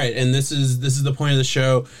agree. All right, and this is the point of the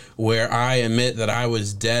show where I admit that I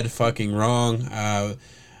was dead fucking wrong.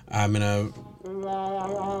 I'm going to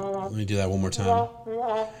Let me do that one more time.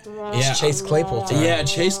 Yeah, Chase Claypool time. Yeah,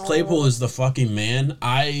 Chase Claypool is the fucking man.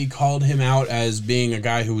 I called him out as being a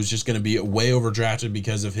guy who was just going to be way overdrafted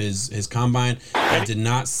because of his combine. I did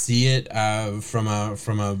not see it from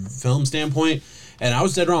a film standpoint. And I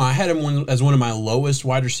was dead wrong. I had him as one of my lowest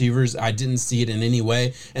wide receivers. I didn't see it in any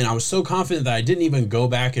way. And I was so confident that I didn't even go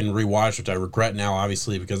back and rewatch, which I regret now,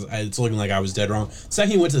 obviously, because it's looking like I was dead wrong. The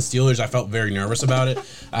second he went to the Steelers, I felt very nervous about it.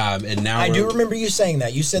 And now I do remember you saying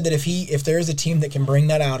that. You said that if there is a team that can bring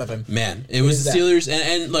that out of him, man, it was the Steelers.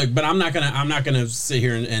 And look, but I'm not gonna sit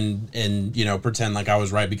here and you know pretend like I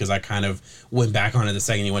was right, because I kind of went back on it the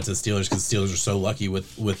second he went to the Steelers, because the Steelers are so lucky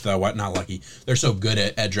with what not lucky. They're so good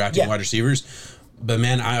at drafting wide receivers. But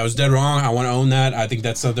man, I was dead wrong. I want to own that. I think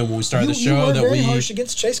that's something when we started the show you that very harsh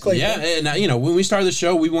against Chase Claypool. Yeah, and you know, when we started the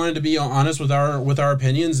show, we wanted to be honest with our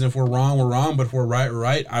opinions, and if we're wrong, we're wrong. But if we're right, we're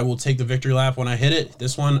right. I will take the victory lap when I hit it.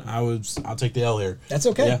 This one, I'll take the L here. That's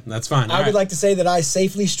okay. Yeah, that's fine. I would like to say that I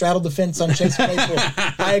safely straddled the fence on Chase Claypool.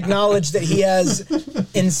 I acknowledge that he has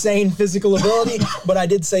insane physical ability, but I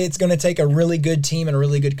did say it's going to take a really good team and a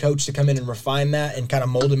really good coach to come in and refine that and kind of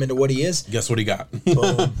mold him into what he is. Guess what he got?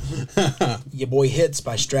 Boom. Your boy hits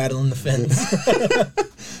by straddling the fence.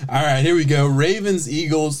 All right, here we go. Ravens,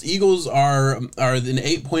 Eagles. Eagles are an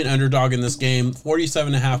 8-point underdog in this game.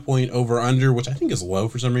 47.5 point over under, which I think is low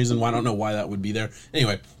for some reason. Well, I don't know why that would be there.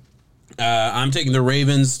 Anyway, I'm taking the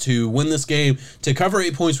Ravens to win this game, to cover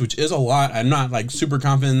 8 points, which is a lot. I'm not like super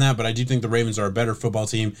confident in that, but I do think the Ravens are a better football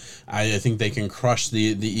team. I think they can crush the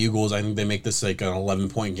Eagles. I think they make this like an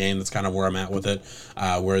 11-point game. That's kind of where I'm at with it.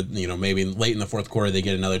 Where, you know, maybe late in the fourth quarter they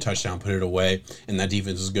get another touchdown, put it away, and that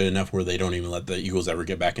defense is good enough where they don't even let the Eagles ever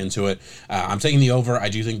get back into it. I'm taking the over. I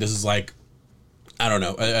do think this is like, I don't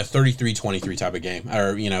know, a 33-23 type of game,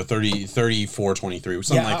 or, you know, 34-23,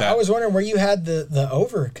 something like that. I was wondering where you had the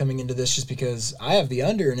over coming into this, just because I have the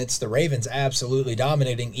under, and it's the Ravens absolutely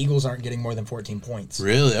dominating. Eagles aren't getting more than 14 points.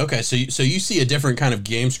 Really? Okay, so you see a different kind of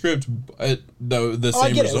game script, the same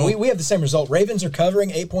I get result? it. We have the same result. Ravens are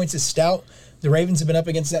covering. 8 points is stout. The Ravens have been up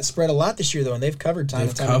against that spread a lot this year, though, and they've covered time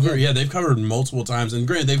and time again. Yeah, they've covered multiple times. And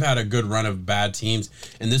granted, they've had a good run of bad teams,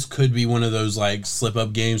 and this could be one of those like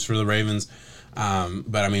slip-up games for the Ravens.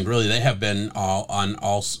 But I mean, really, they have been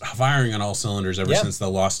firing on all cylinders ever since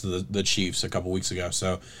the loss to the Chiefs a couple weeks ago.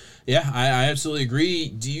 So, yeah, I absolutely agree.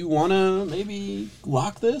 Do you want to maybe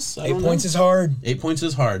lock this? 8 points is hard. 8 points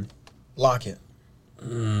is hard. Lock it.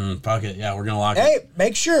 Fuck it. Yeah, we're gonna lock it. Hey,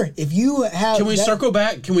 make sure if you have. Can we circle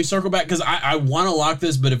back? Because I want to lock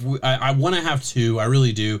this, but if I want to have two, I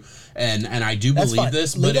really do, and I do believe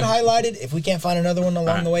this. Leave it highlighted if we can't find another one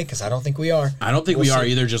along the way, because I don't think we are. I don't think we are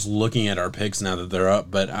either. Just looking at our picks now that they're up,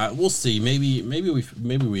 but we'll see. Maybe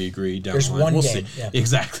we agree down the line. There's one we'll game. see. Yeah.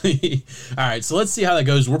 Exactly. All right, so let's see how that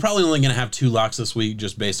goes. We're probably only gonna have 2 locks this week,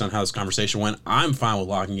 just based on how this conversation went. I'm fine with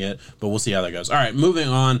locking it, but we'll see how that goes. All right, moving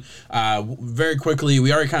on. Very quickly,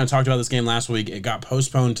 we already kind of talked about this game last week. It got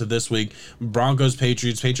postponed to this week. Broncos,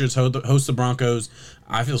 Patriots. Patriots host the Broncos.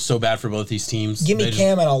 I feel so bad for both these teams. Give me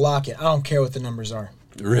Cam and I'll lock it. I don't care what the numbers are.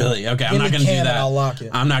 Really? Okay, I'm not going to do that. I'll lock it.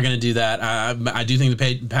 I'm not going to do that. I do think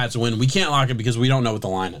the Pats win. We can't lock it because we don't know what the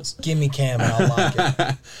line is. Give me Cam and I'll lock it.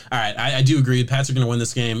 All right, I do agree. The Pats are going to win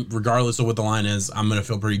this game regardless of what the line is. I'm going to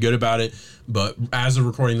feel pretty good about it. But as of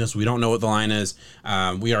recording this, we don't know what the line is.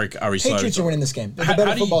 We are Patriots are winning this game. They're the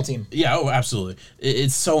better football team. Yeah, absolutely.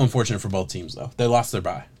 It's so unfortunate for both teams, though. They lost their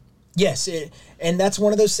bye. Yes, and that's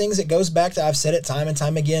one of those things that goes back to, I've said it time and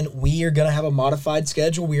time again, we are going to have a modified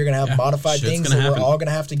schedule. We are going to have modified things that we're all going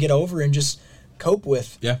to have to get over and just cope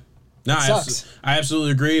with. Yeah. No, I absolutely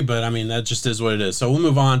agree, but I mean, that just is what it is. So we'll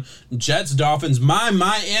move on. Jets, Dolphins. My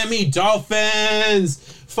Miami Dolphins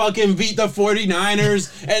fucking beat the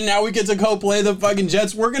 49ers, and now we get to go play the fucking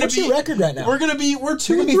Jets. What's your record right now? We're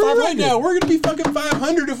 2-3 right now. We're gonna be fucking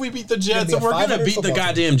 500 if we beat the Jets, and we're gonna beat the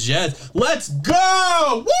goddamn Jets. Let's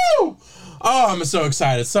go! Woo! Oh, I'm so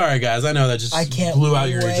excited. Sorry, guys. I know that just blew out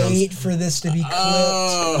your eardrums. I can't wait for this to be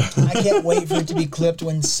clipped. I can't wait for it to be clipped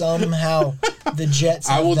when somehow the Jets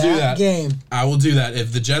have that game. I will do that.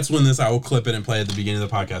 If the Jets win this, I will clip it and play at the beginning of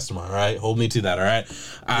the podcast tomorrow, all right? Hold me to that, all right?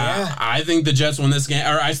 Yeah. I think the Jets win this game.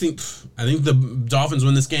 Or I think the Dolphins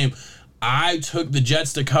win this game. I took the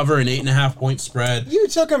Jets to cover an 8.5 point spread. You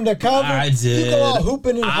took them to cover? I did. You go all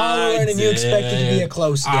hooping and hollering and you expect it to be a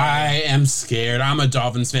close game. I am scared. I'm a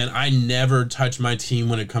Dolphins fan. I never touch my team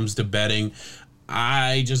when it comes to betting.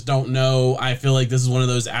 I just don't know. I feel like this is one of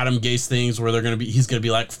those Adam Gase things where he's gonna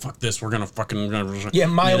be like, fuck this, we're gonna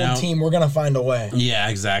my old team, we're gonna find a way. Yeah,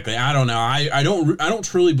 exactly. I don't know. I don't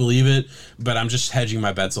truly believe it, but I'm just hedging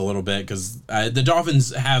my bets a little bit because the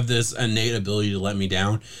Dolphins have this innate ability to let me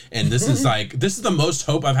down, and this is this is the most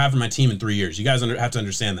hope I've had for my team in 3 years. You guys have to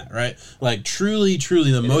understand that, right? Like truly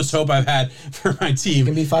the most hope I've had for my team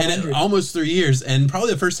in almost 3 years, and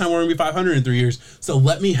probably the first time we're gonna be 500 in 3 years. So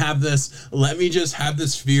let me have this. Let me just have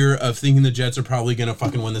this fear of thinking the Jets are probably gonna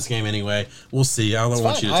fucking win this game anyway. We'll see. I don't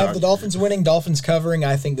want you to talk. I have the Dolphins winning, Dolphins covering.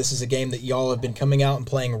 I think this is a game that y'all have been coming out and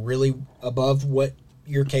playing really above what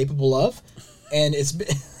you're capable of, and it's.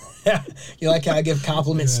 You like how I give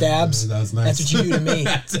compliment stabs? That was nice. That's what you do to me.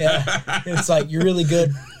 Yeah. It's like you're really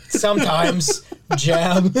good sometimes.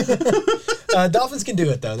 Jab. Dolphins can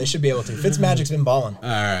do it though. They should be able to. Fitzmagic's been balling. All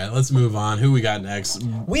right, let's move on. Who we got next?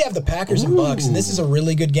 We have the Packers and Bucks, and this is a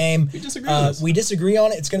really good game. We disagree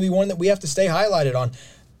on it. It's going to be one that we have to stay highlighted on.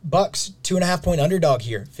 Bucks 2.5 point underdog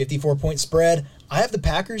here, 54-point spread. I have the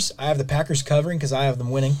Packers. I have the Packers covering because I have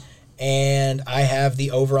them winning, and I have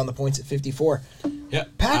the over on the points at 54. Yeah,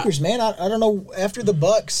 Packers, man, I don't know. After the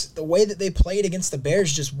Bucks, the way that they played against the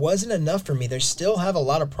Bears just wasn't enough for me. They still have a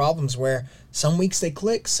lot of problems where some weeks they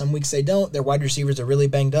click, some weeks they don't. Their wide receivers are really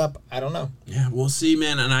banged up. I don't know. Yeah, we'll see,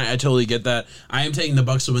 man, and I totally get that. I am taking the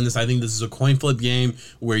Bucks to win this. I think this is a coin flip game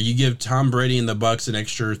where you give Tom Brady and the Bucks an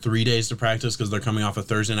extra 3 days to practice because they're coming off a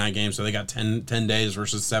Thursday night game, so they got 10 days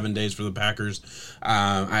versus 7 days for the Packers.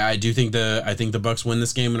 I do think the Bucks win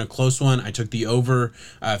this game in a close one. I took the over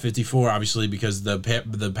 54, obviously, because the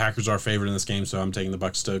Packers are favored in this game, so I'm taking the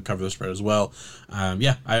Bucks to cover the spread as well.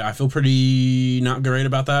 I feel pretty not great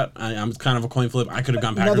about that. I'm kind of a coin flip. I could have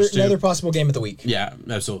gone Packers too. Another possible game of the week. Yeah,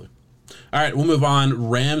 absolutely. All right, we'll move on.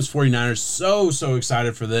 Rams 49ers. So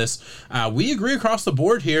excited for this. We agree across the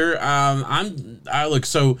board here.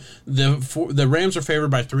 So the Rams are favored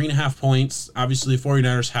by 3.5 points. Obviously,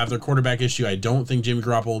 49ers have their quarterback issue. I don't think Jimmy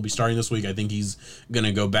Garoppolo will be starting this week. I think he's going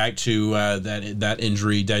to go back to that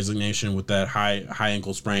injury designation with that high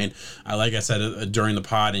ankle sprain. Like I said during the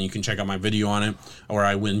pod, and you can check out my video on it, where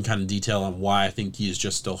I went in kind of detail on why I think he is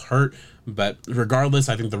just still hurt. But regardless,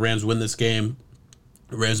 I think the Rams win this game.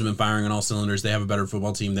 The Rams have been firing on all cylinders. They have a better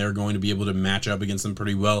football team. They're going to be able to match up against them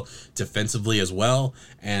pretty well defensively as well.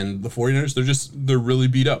 And the 49ers, they're really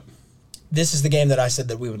beat up. This is the game that I said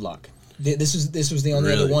that we would lock. This was the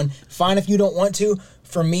only other one. Fine if you don't want to.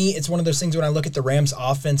 For me, it's one of those things when I look at the Rams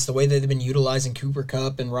offense, the way they've been utilizing Cooper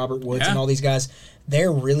Kupp and Robert Woods and all these guys,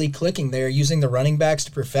 they're really clicking. They're using the running backs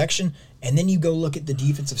to perfection. And then you go look at the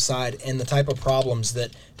defensive side and the type of problems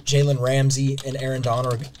that Jalen Ramsey and Aaron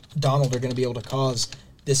Donald are going to be able to cause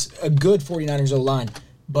a good 49ers O-line,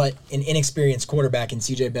 but an inexperienced quarterback in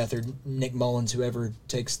C.J. Beathard, Nick Mullins, whoever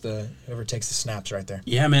takes the snaps right there.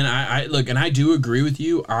 Yeah, man, I look, and I do agree with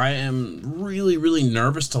you. I am really, really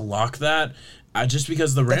nervous to lock that. Just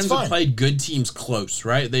because the Rams have played good teams close,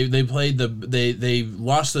 right? They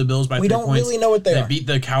lost to the Bills by 3 points. We don't really know what they are. They beat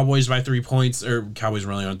the Cowboys by 3 points, or Cowboys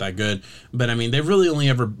really aren't that good. But I mean, they've really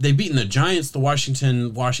they've beaten the Giants, the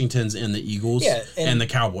Washingtons, and the Eagles, and the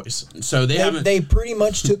Cowboys. So they pretty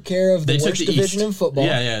much took care of the worst division in football.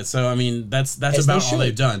 Yeah. So I mean, that's about all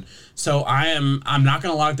they've done. So I'm not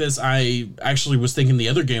going to lock this. I actually was thinking the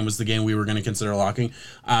other game was the game we were going to consider locking.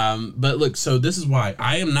 But look, so this is why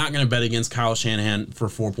I am not going to bet against Kyle Shanahan for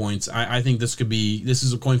 4 points. I think this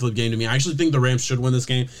is a coin flip game to me. I actually think the Rams should win this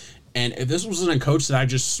game. And if this wasn't a coach that I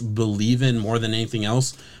just believe in more than anything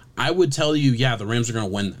else, I would tell you, yeah, the Rams are going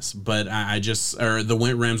to win this. But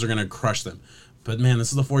the Rams are going to crush them. But, man, this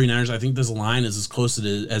is the 49ers. I think this line is as close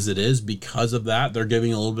as it is because of that. They're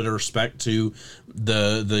giving a little bit of respect to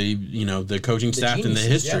the coaching staff and the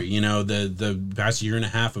history. Yeah. The past year and a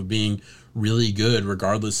half of being really good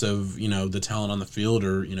regardless of, the talent on the field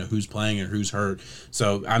or, who's playing or who's hurt.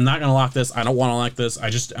 So I'm not going to lock this. I don't want to lock this.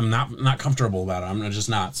 I'm not comfortable about it. I'm just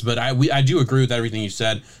not. But I do agree with everything you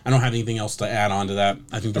said. I don't have anything else to add on to that.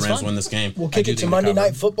 I think the Rams win this game. We'll kick it to Monday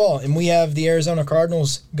Night Football, and we have the Arizona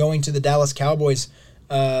Cardinals going to the Dallas Cowboys.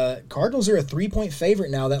 Cardinals are a 3-point favorite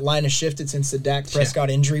now. That line has shifted since the Dak Prescott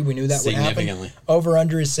injury. We knew that would happen.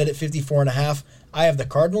 Over-under is set at 54.5. I have the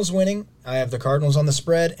Cardinals winning. I have the Cardinals on the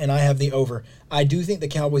spread, and I have the over. I do think the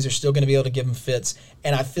Cowboys are still going to be able to give them fits,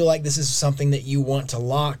 and I feel like this is something that you want to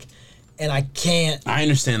lock, and I can't. I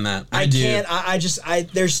understand that. I can't.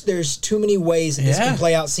 There's too many ways that this can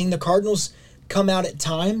play out. Seeing the Cardinals come out at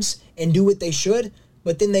times and do what they should,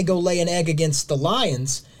 but then they go lay an egg against the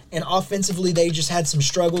Lions, and offensively they just had some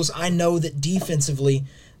struggles. I know that defensively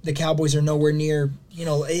the Cowboys are nowhere near,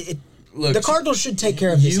 Look, the Cardinals should take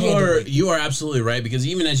care of this. You are absolutely right, because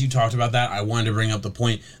even as you talked about that, I wanted to bring up the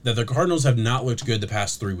point that the Cardinals have not looked good the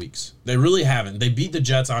past 3 weeks. They really haven't. They beat the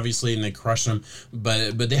Jets obviously and they crushed them,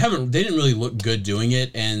 but they didn't really look good doing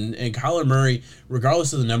it. And Kyler Murray,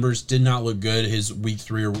 regardless of the numbers, did not look good his week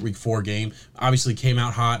 3 or week 4 game. Obviously came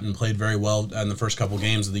out hot and played very well in the first couple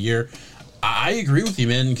games of the year. I agree with you,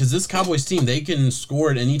 man, because this Cowboys team, they can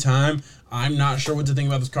score at any time. I'm not sure what to think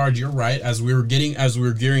about this card. You're right. As we were gearing up to talk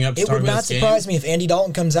about this game, it would not surprise me if Andy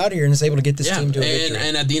Dalton comes out here and is able to get this team to a victory.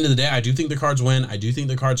 And at the end of the day, I do think the Cards win. I do think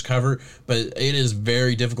the Cards cover, but it is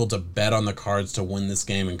very difficult to bet on the Cards to win this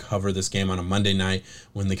game and cover this game on a Monday night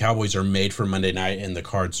when the Cowboys are made for Monday night and the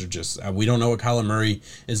Cards are just, we don't know what Kyler Murray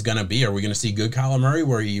is going to be. Are we going to see good Kyler Murray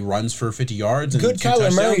where he runs for 50 yards? And good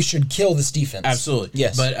Kyler Murray should kill this defense. Absolutely.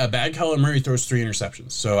 Yes. But a bad Kyler Murray throws 3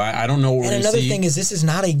 interceptions. So I don't know what we're going to see. And another thing is, this is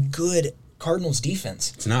not a good Cardinals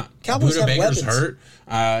defense. It's not. Cowboys Buda have Baker's weapons. hurt.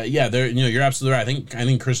 You're absolutely right. I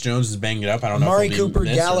think Chris Jones is banged up. I don't know. Amari if he'll be Cooper,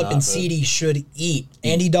 missed or Gallup, not, and but- CeeDee should eat.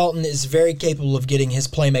 Andy Dalton is very capable of getting his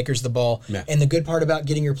playmakers the ball. Yeah. And the good part about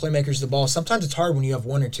getting your playmakers the ball, sometimes it's hard when you have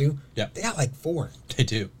 1 or 2. Yeah. They got like 4. They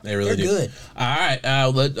do. They really They're do. good. All right.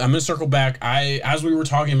 I'm going to circle back. As we were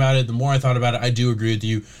talking about it, the more I thought about it, I do agree with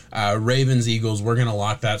you. Ravens, Eagles, we're going to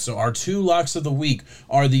lock that. So our 2 locks of the week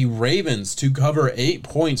are the Ravens to cover 8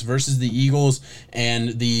 points versus the Eagles,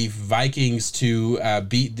 and the Vikings to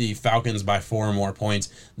beat the Falcons by 4 or more points.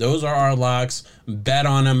 Those are our locks. Bet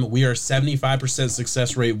on them. We are 75%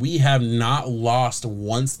 success rate. We have not lost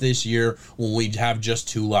once this year when we have just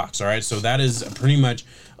 2 locks. All right. So that is pretty much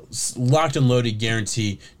locked and loaded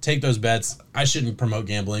guarantee. Take those bets. I shouldn't promote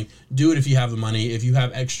gambling. Do it if you have the money. If you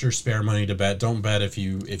have extra spare money to bet, don't bet if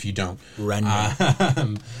you don't. Run.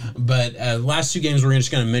 But last 2 games we're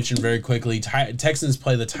just going to mention very quickly. Texans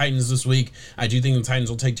play the Titans this week. I do think the Titans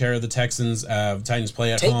will take care of the Texans. Titans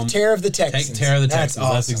play at home. Take care of the Texans. Take care of the Texans.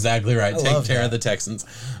 Awesome. That's exactly right. Take care of the Texans.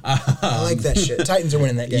 I like that shit. Titans are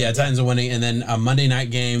winning that game. Yeah, Titans are winning. And then a Monday night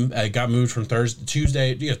game got moved from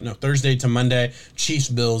Thursday to Monday. Chiefs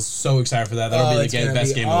Bills. So excited for that. That'll be the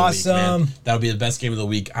best game of the week, man. That'll be the best game of the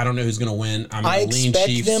week. I don't know who's going to win. I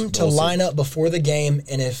expect them to line up before the game,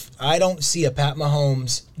 and if I don't see a Pat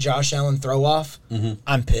Mahomes, Josh Allen throw off,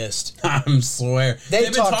 I'm pissed. I swear.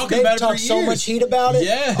 They've talked so much heat about it.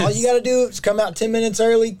 Yes. All you got to do is come out 10 minutes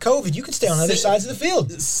early. COVID, you can stay on other sides of the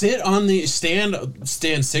field. Sit on the stand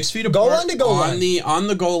 6 feet apart. Goal line to goal line. On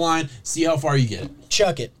the goal line. See how far you get.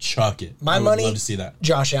 Chuck it. I would money, love to see that.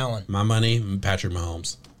 Josh Allen. My money, Patrick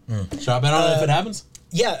Mahomes. Shot bet on it if it happens?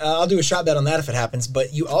 Yeah, I'll do a shot bet on that if it happens.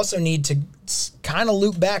 But you also need to kind of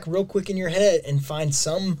loop back real quick in your head and find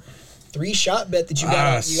some 3-shot bet that you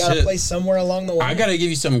gotta play somewhere along the way. I gotta give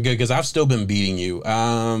you something good because I've still been beating you.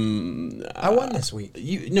 I won this week.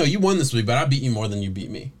 You won this week, but I beat you more than you beat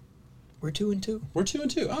me. We're 2-2. We're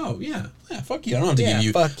 2-2. Oh yeah. Fuck you. I don't have to give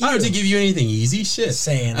you. Fuck you. I don't have to give you anything easy. Shit.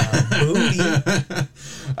 Saying booty.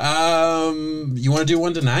 You want to do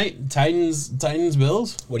one tonight? Titans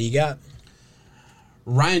Bills. What do you got?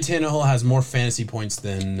 Ryan Tannehill has more fantasy points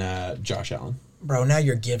than Josh Allen. Bro, now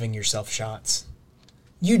you're giving yourself shots.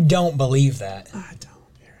 You don't believe that. I don't.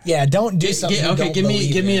 Yeah, don't do something. Give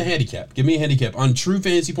me a handicap. Give me a handicap on true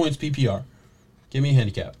fantasy points PPR. Give me a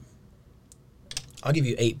handicap. I'll give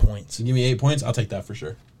you 8 points. You give me 8 points. I'll take that for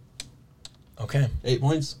sure. Okay. 8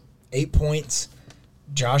 points. 8 points.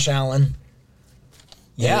 Josh Allen.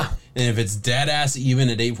 Yeah. And if it's dead ass even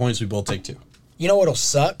at 8 points, we both take 2. You know what'll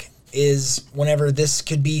suck is whenever this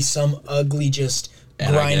could be some ugly just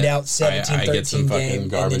grind out 17-13 game,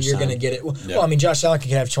 and then you're going to get it. Well, I mean, Josh Allen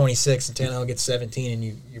could have 26 and Tannehill gets 17,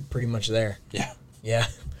 and you're pretty much there. Yeah. Yeah.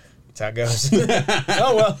 That's how it goes.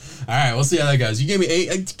 Oh, well. All right, we'll see how that goes. You gave me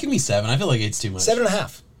 8. Give me 7. I feel like 8's too much.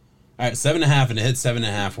 7.5. All right, 7.5, and it hits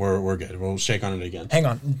 7.5. We're good. We'll shake on it again. Hang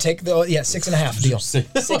on. Take the 6.5 deal.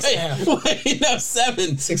 6.5. Wait, no,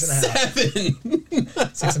 7. 6.5.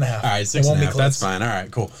 6.5. All right, 6.5. That's fine. All right,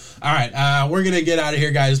 cool. All right, we're gonna get out of here,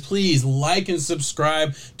 guys. Please like and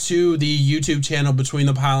subscribe to the YouTube channel Between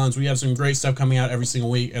the Pylons. We have some great stuff coming out every single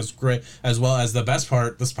week, as well as the best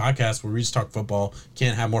part, this podcast where we just talk football.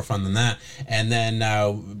 Can't have more fun than that. And then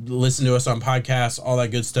listen to us on podcasts, all that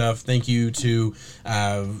good stuff. Thank you to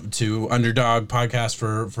Underdog Podcast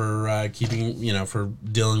for keeping for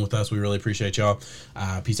dealing with us. We really appreciate y'all.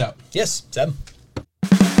 Peace out. Yes, Seb.